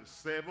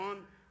 37.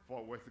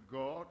 For with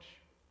God,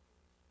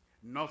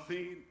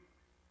 nothing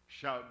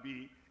shall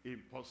be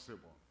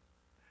impossible.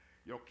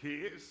 Your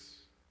case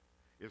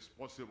is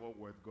possible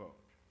with God.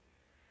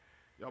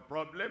 Your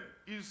problem,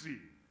 easy.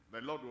 The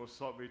Lord will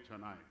solve it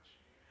tonight.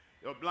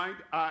 Your blind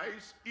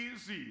eyes,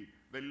 easy.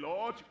 The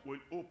Lord will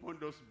open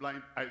those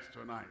blind eyes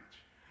tonight.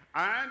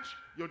 And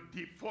your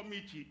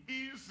deformity,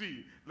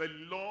 easy. The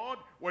Lord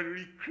will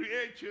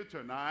recreate you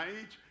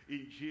tonight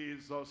in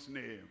Jesus'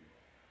 name.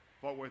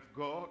 For with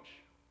God,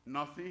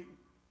 nothing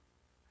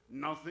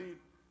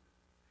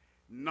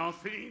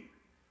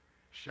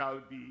shall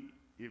be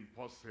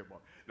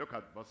impossible. Look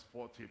at verse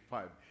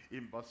 45.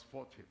 In verse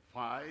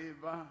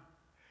 45,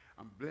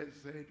 and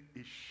blessed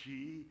is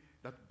she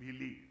that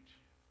believed.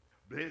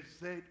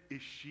 Blessed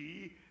is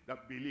she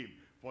that believed.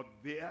 For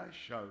there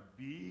shall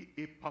be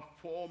a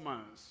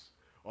performance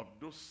of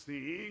those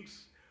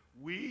things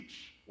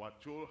which were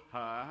told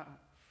her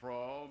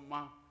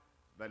from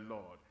the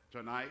Lord.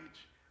 Tonight,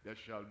 there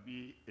shall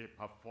be a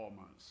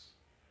performance.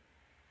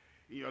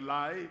 In your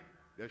life,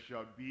 there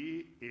shall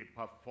be a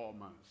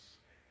performance.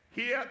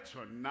 Here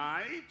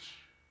tonight,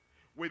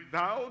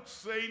 without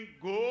saying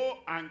go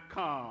and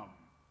come,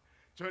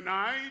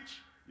 tonight,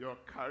 you're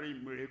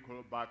carrying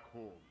miracle back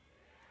home.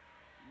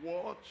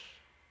 What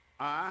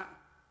are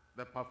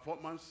the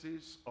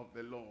performances of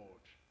the Lord?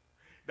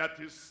 That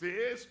he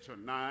says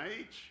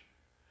tonight,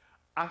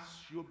 as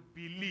you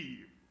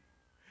believe,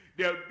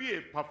 there'll be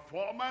a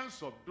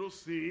performance of those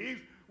things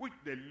which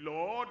the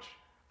Lord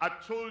had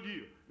told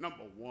you.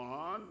 Number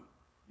one,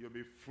 you'll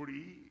be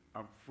free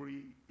and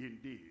free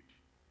indeed.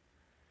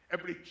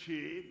 Every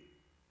chain,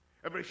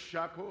 every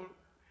shackle,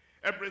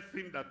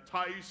 everything that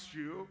ties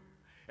you,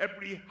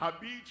 every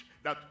habit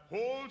that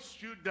holds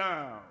you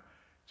down.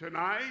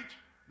 Tonight,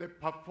 the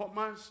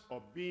performance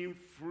of being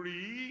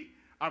free,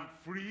 and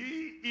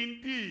free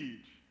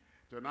indeed.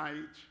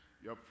 Tonight,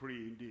 you're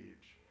free indeed.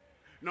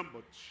 Number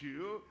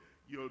two,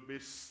 you'll be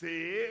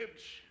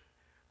saved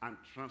and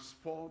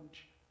transformed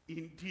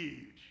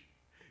indeed.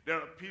 There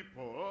are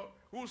people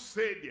who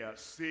say they are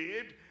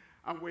saved,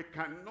 and we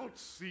cannot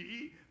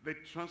see the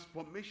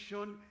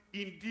transformation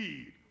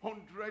indeed,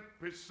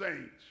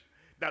 100%,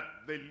 that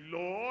the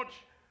Lord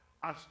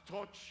has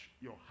touched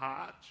your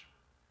heart,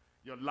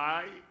 your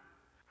life,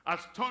 has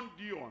turned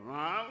you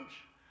around,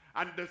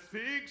 and the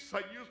things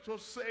I used to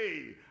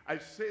say, I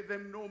say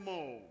them no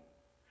more.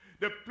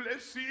 The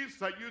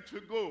places I used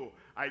to go,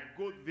 I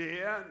go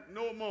there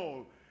no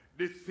more.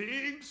 The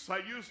things I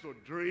used to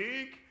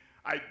drink,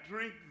 I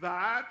drink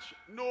that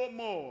no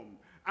more.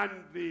 And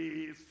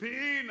the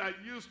thing I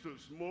used to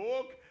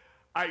smoke,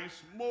 I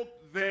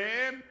smoke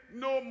them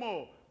no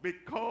more,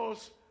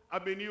 because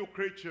I'm a new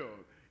creature.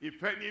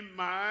 If any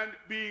man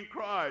be in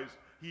Christ,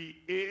 he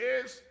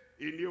is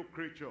a new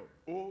creature.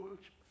 Old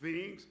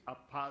things are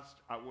passed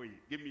away.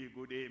 Give me a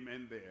good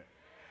amen there.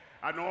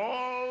 And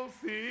all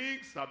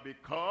things have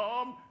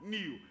become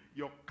new.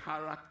 Your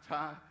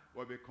character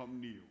will become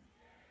new.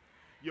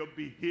 Your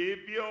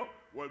behavior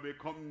will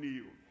become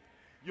new.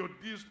 Your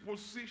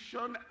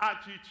disposition,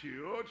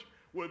 attitude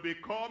will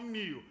become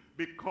new,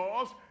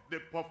 because the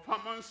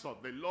performance of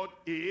the Lord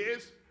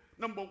is,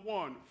 number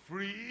one,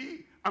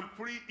 free and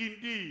free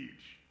indeed.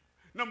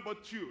 Number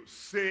two,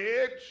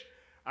 saved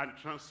and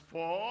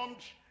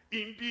transformed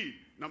indeed.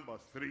 Number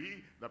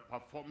three, the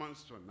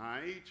performance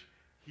tonight,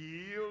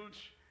 healed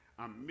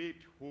and made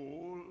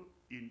whole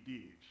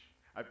indeed.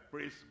 I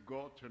praise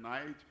God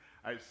tonight.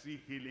 I see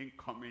healing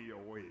coming your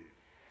way.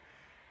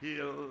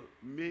 He'll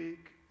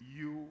make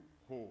you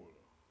whole.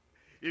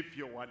 If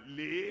you are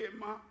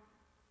lame,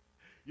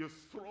 you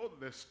throw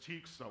the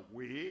sticks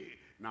away.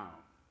 Now,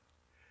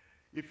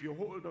 if you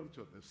hold on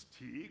to the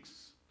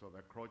sticks, to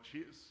the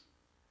crutches,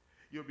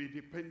 you'll be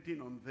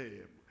depending on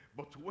them.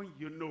 But when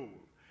you know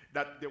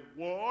that the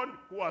one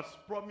who has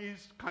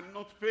promised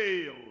cannot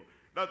fail,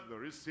 that's the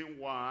reason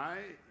why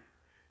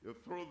you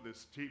throw the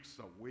sticks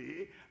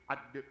away. At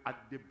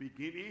the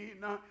beginning,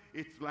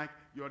 it's like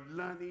you're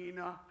learning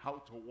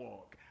how to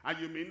walk. And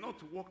you may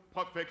not walk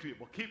perfectly,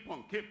 but keep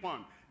on, keep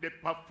on. The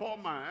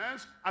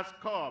performance has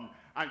come,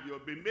 and you'll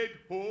be made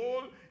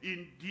whole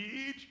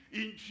indeed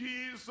in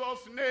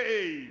Jesus'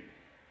 name.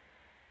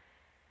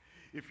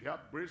 If you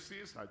have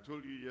braces, I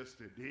told you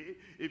yesterday,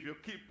 if you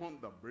keep on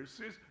the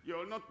braces,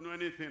 you'll not know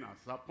anything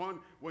has happened.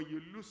 When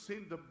you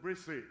loosen the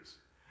braces,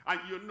 and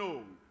you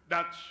know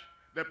that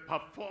the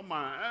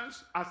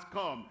performance has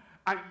come,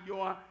 and you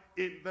are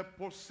in the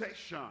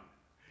possession,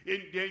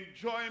 in the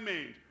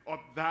enjoyment of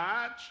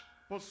that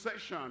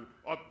possession,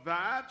 of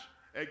that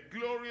a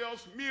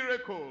glorious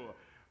miracle.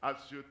 As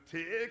you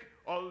take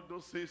all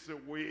those things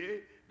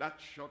away, that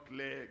short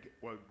leg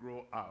will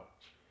grow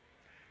out.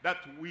 That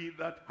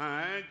withered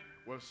hand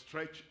will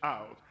stretch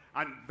out.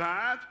 And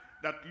that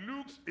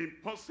looks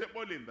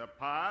impossible in the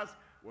past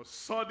will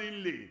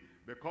suddenly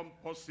become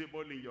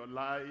possible in your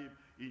life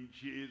in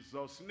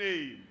Jesus'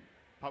 name.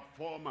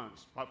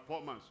 Performance,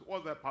 performance.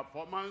 What's the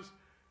performance?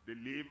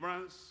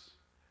 Deliverance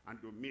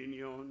and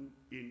dominion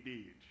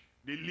indeed.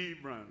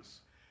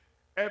 Deliverance.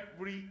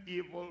 Every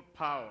evil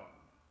power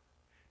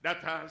that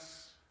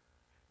has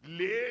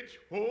laid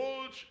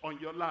hold on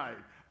your life,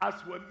 as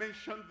we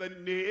mentioned the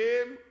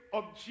name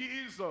of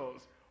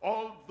Jesus,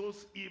 all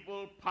those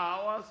evil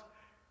powers,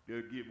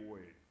 they'll give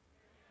way.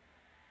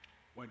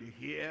 When they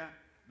hear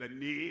the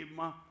name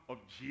of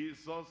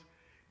Jesus,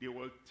 they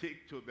will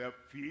take to their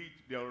feet,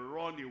 they'll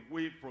run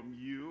away from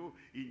you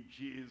in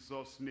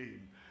Jesus'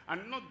 name.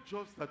 And not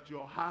just that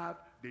you have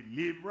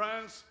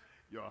deliverance,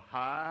 you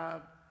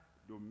have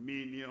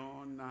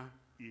dominion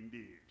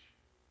indeed.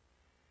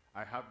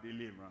 I have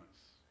deliverance.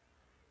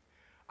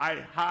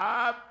 I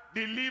have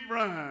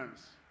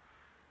deliverance.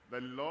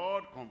 The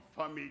Lord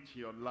confirm it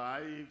in your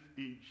life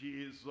in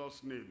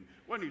Jesus' name.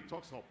 When he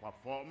talks of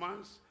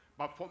performance,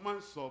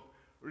 performance of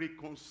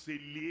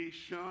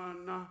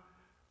reconciliation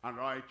and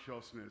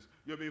righteousness.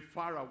 You'll be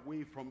far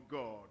away from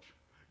God.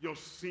 Your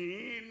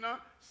sin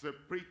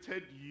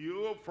separated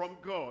you from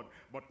God.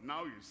 But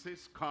now he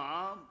says,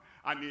 come,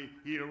 and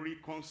he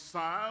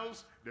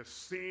reconciles the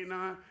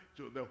sinner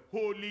to the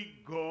holy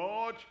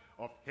God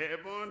of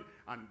heaven,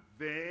 and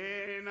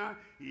then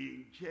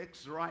he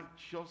injects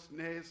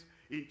righteousness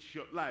into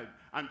your life.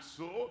 And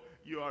so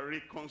you are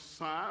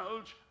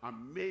reconciled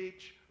and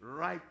made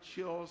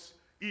righteous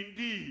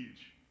indeed.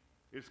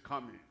 It's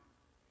coming.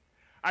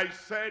 I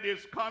said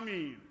it's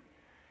coming.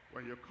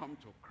 When you come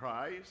to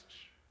Christ,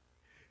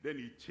 then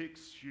he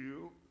takes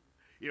you,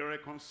 he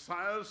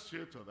reconciles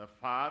you to the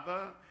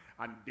Father,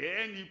 and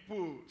then he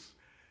puts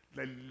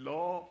the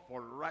law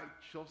for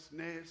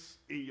righteousness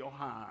in your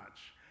heart.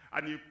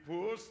 And he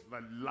puts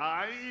the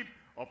life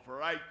of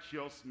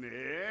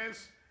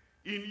righteousness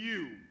in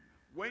you.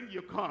 When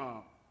you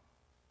come,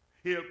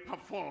 he'll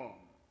perform.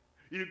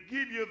 He'll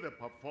give you the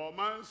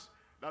performance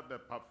That's the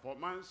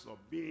performance of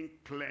being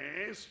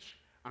cleansed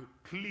and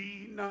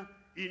clean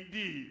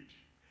indeed.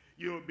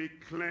 You'll be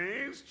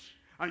cleansed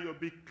and you'll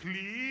be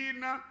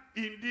clean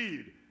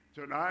indeed.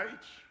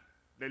 Tonight,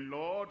 the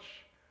Lord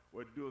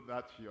will do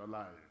that in your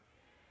life.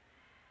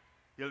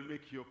 He'll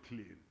make you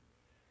clean.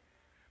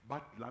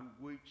 Bad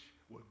language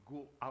will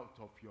go out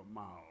of your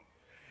mouth.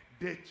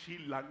 Dirty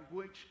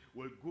language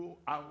will go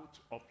out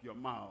of your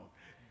mouth.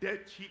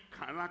 Dirty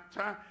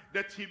character,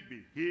 dirty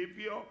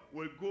behavior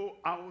will go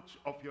out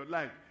of your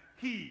life.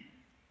 He,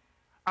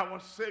 our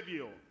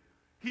Savior,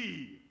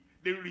 He,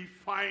 the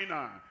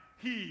refiner,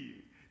 He,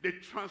 the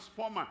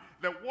transformer,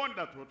 the one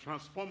that will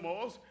transform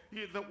us, He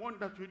is the one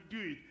that will do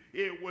it.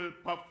 He will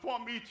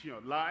perform it in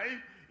your life.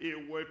 He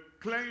will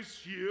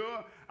cleanse you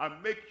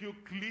and make you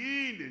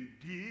clean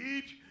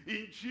indeed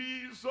in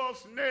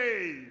Jesus'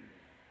 name.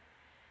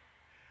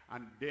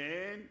 And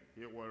then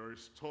He will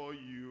restore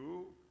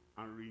you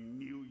and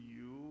renew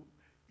you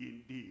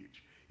indeed.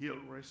 He'll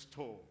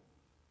restore.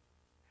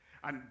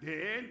 And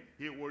then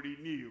He will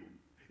renew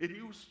a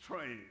new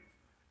strength,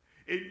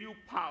 a new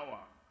power,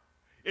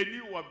 a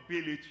new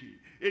ability,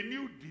 a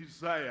new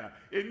desire,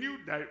 a new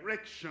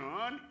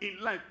direction in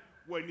life.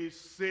 When He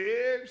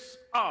saves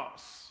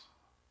us,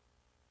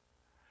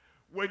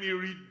 when He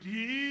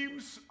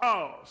redeems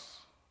us,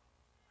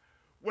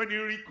 when He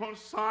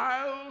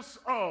reconciles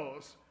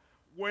us,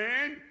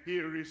 when He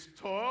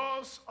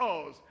restores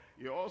us,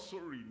 He also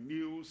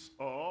renews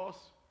us.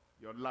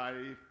 Your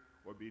life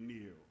will be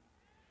new.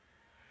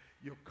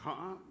 You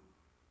come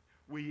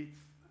with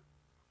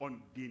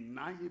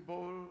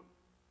undeniable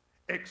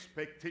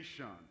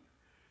expectation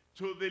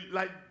to the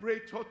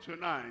liberator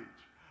tonight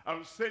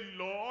and say,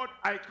 Lord,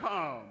 I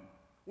come.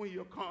 When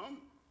you come,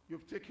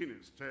 you've taken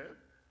a step.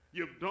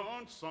 You've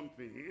done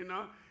something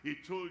He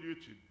told you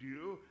to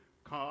do.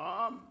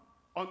 Come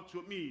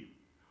unto me,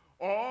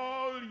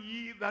 all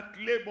ye that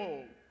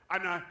labor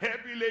and are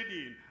heavy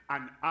laden,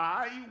 and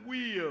I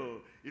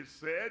will. He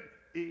said,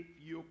 if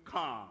you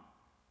come,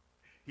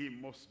 He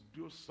must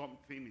do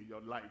something in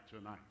your life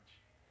tonight.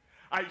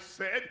 I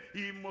said,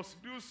 He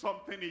must do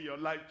something in your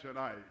life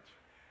tonight.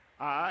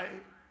 I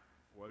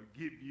will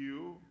give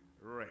you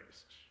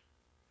rest.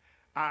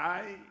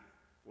 I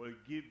will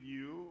give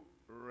you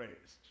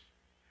rest.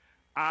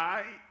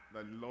 I,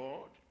 the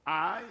Lord,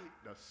 I,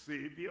 the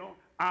Savior,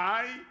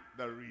 I,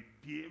 the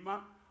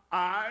Redeemer,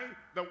 I,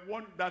 the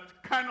one that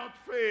cannot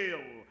fail,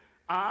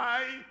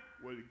 I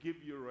will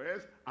give you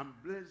rest, and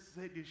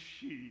blessed is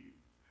she,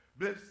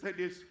 blessed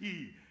is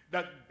he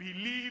that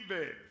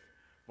believeth,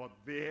 for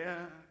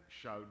there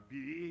shall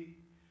be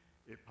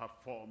a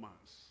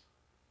performance.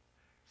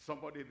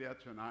 Somebody there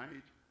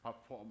tonight,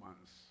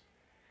 performance.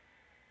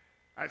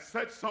 I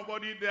said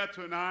somebody there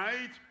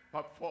tonight,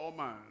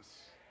 performance.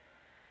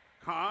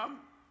 Come,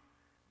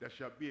 there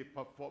shall be a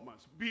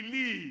performance.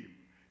 Believe,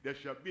 there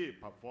shall be a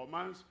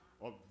performance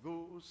of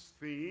those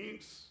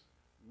things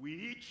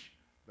which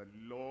the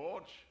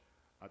Lord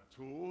had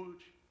told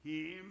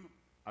him,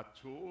 had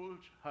told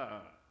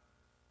her.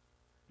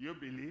 Do you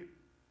believe?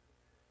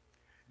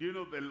 Do you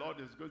know the Lord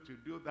is going to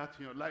do that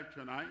in your life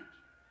tonight?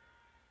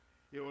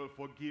 He will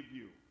forgive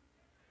you.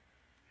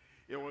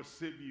 He will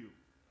save you.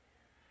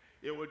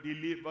 He will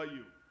deliver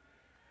you.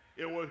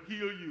 He will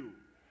heal you.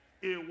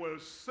 He will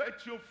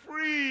set you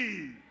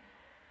free.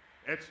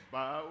 Heads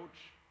bowed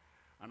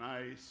and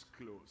eyes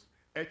closed.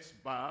 Heads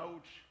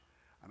bowed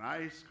and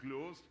eyes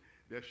closed.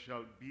 There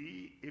shall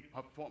be a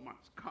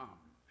performance. Come.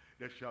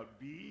 There shall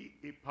be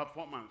a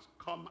performance.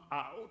 Come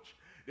out.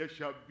 There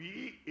shall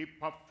be a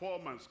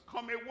performance.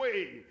 Come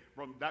away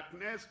from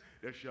darkness.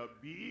 There shall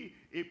be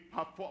a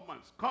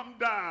performance. Come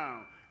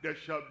down. There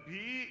shall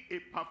be a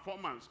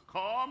performance.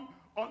 Come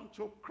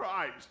unto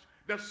Christ,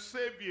 the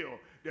Savior.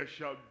 There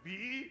shall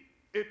be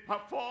a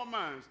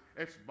performance.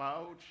 It's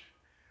bowed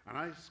and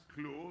eyes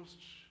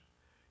closed.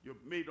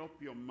 You've made up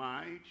your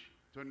mind.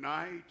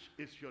 Tonight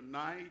is your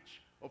night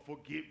of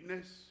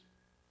forgiveness.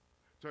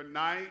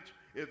 Tonight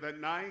is the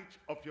night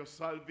of your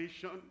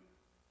salvation.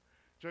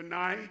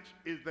 Tonight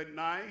is the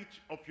night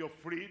of your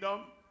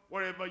freedom.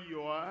 Wherever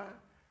you are,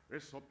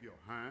 raise up your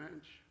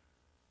hand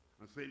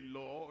and say,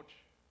 Lord,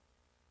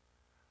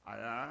 I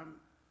am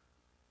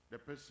the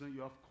person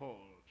you have called.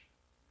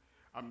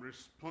 I'm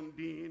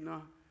responding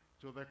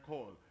to the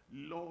call.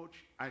 Lord,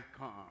 I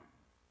come.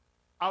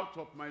 Out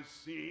of my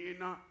sin,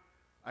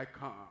 I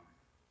come.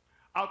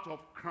 Out of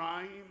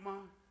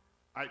crime,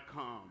 I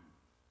come.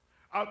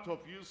 Out of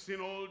using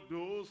all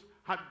those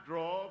hard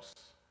drugs,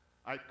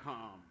 I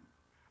come.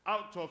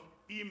 Out of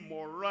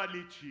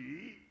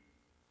immorality,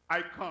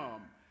 I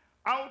come.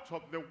 Out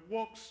of the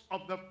works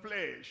of the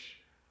flesh,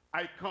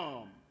 I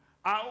come.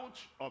 Out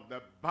of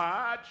the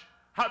bad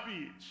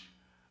habit,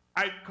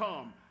 I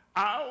come.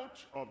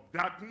 Out of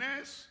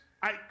darkness,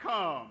 I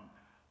come.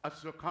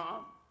 As you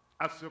come,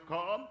 as you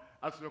come,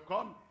 as you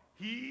come,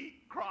 he,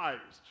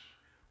 Christ,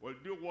 will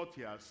do what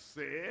he has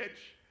said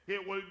he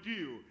will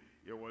do.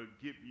 He will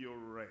give you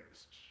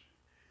rest.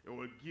 It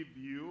will give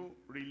you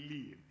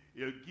relief.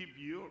 It'll give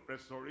you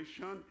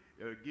restoration.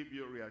 It'll give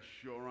you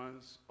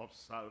reassurance of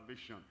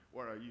salvation.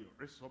 Where are you?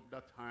 Raise up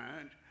that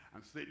hand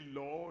and say,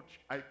 Lord,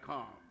 I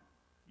come.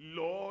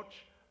 Lord,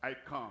 I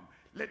come.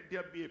 Let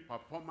there be a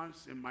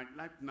performance in my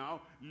life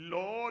now.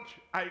 Lord,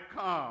 I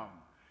come.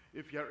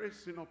 If you're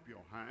raising up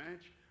your hand,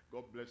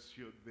 God bless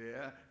you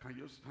there. Can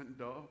you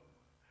stand up?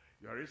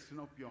 You're raising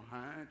up your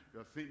hand.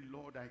 You're saying,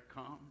 Lord, I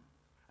come.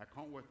 I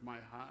come with my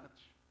heart.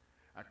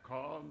 I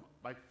come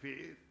by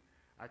faith.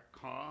 I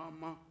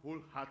come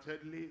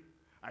wholeheartedly.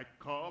 I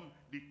come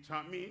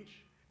determined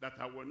that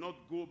I will not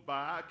go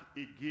back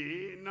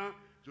again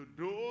to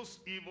those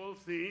evil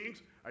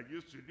things I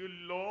used to do.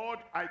 Lord,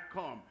 I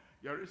come.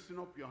 You're raising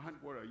up your hand.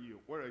 Where are you?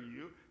 Where are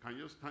you? Can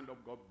you stand up?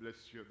 God bless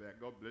you there.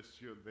 God bless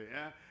you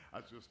there.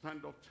 As you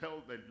stand up,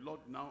 tell the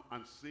Lord now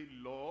and say,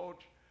 Lord,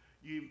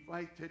 you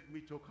invited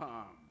me to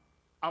come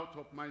out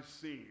of my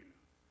sin,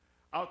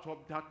 out of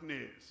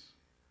darkness,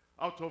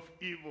 out of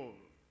evil,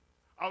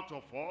 out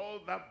of all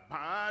that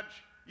bad,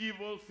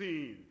 evil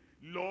thing.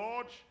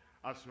 Lord,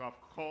 as you have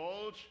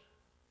called,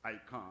 I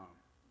come.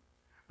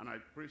 And I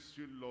praise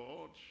you,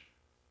 Lord,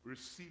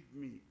 receive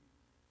me.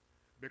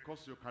 Because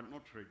you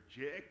cannot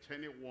reject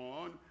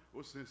anyone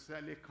who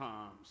sincerely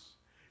comes.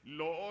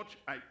 Lord,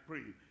 I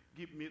pray,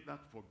 give me that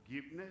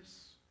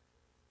forgiveness.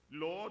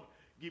 Lord,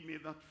 give me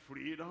that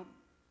freedom.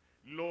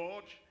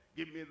 Lord,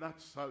 give me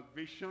that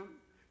salvation.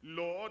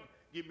 Lord,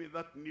 give me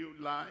that new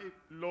life.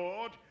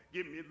 Lord,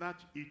 give me that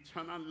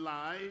eternal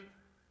life.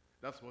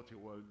 That's what he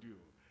will do.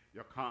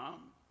 You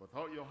come with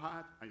all your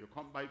heart, and you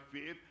come by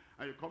faith,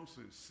 and you come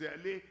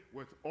sincerely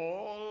with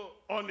all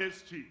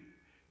honesty.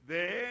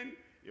 Then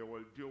he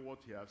will do what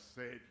he has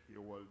said he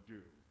will do.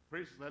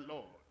 Praise the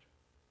Lord.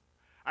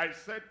 I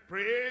said,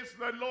 praise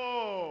the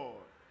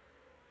Lord.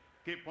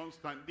 Keep on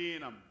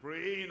standing and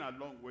praying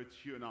along with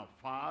you now.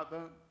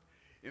 Father,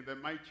 in the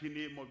mighty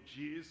name of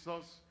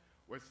Jesus,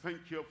 we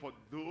thank you for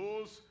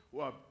those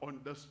who have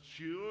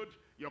understood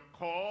your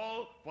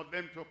call for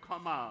them to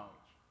come out.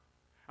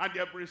 And they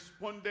have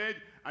responded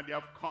and they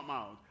have come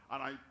out.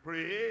 And I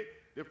pray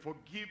the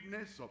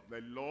forgiveness of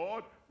the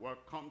Lord will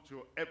come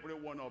to every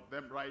one of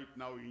them right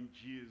now in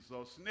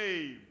Jesus'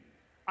 name.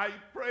 I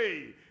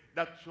pray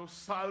that your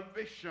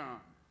salvation,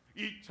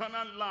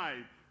 eternal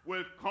life,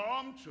 will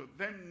come to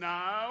them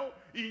now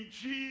in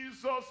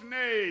Jesus'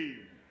 name.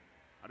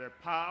 And the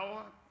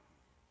power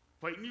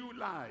for a new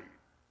life,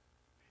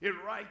 a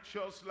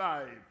righteous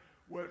life,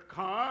 will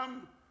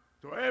come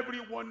to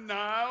everyone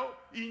now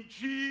in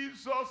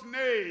Jesus'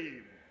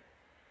 name.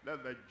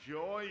 Let the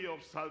joy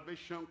of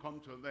salvation come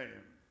to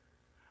them.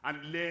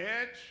 And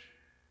let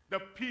the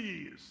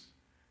peace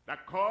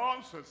that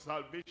comes with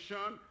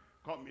salvation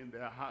come in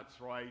their hearts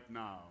right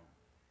now.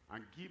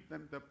 And give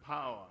them the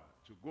power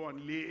to go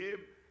and live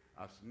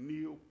as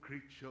new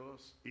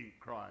creatures in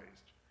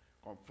Christ.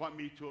 Confirm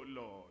it, O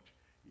Lord.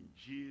 In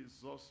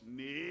Jesus'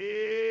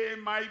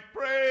 name I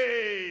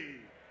pray.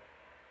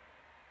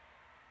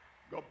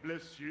 God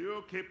bless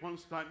you. Keep on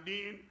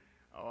standing.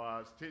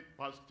 Our state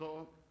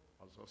pastor,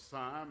 Pastor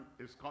Sam,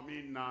 is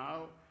coming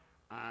now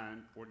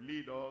and will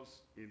lead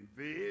us in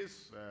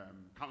this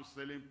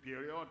counseling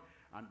period.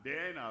 And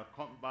then I'll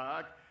come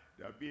back.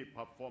 There'll be a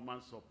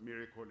performance of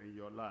miracle in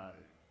your life.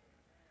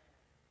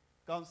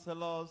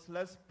 Counselors,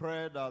 let's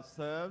spread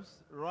ourselves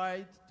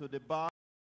right to the back.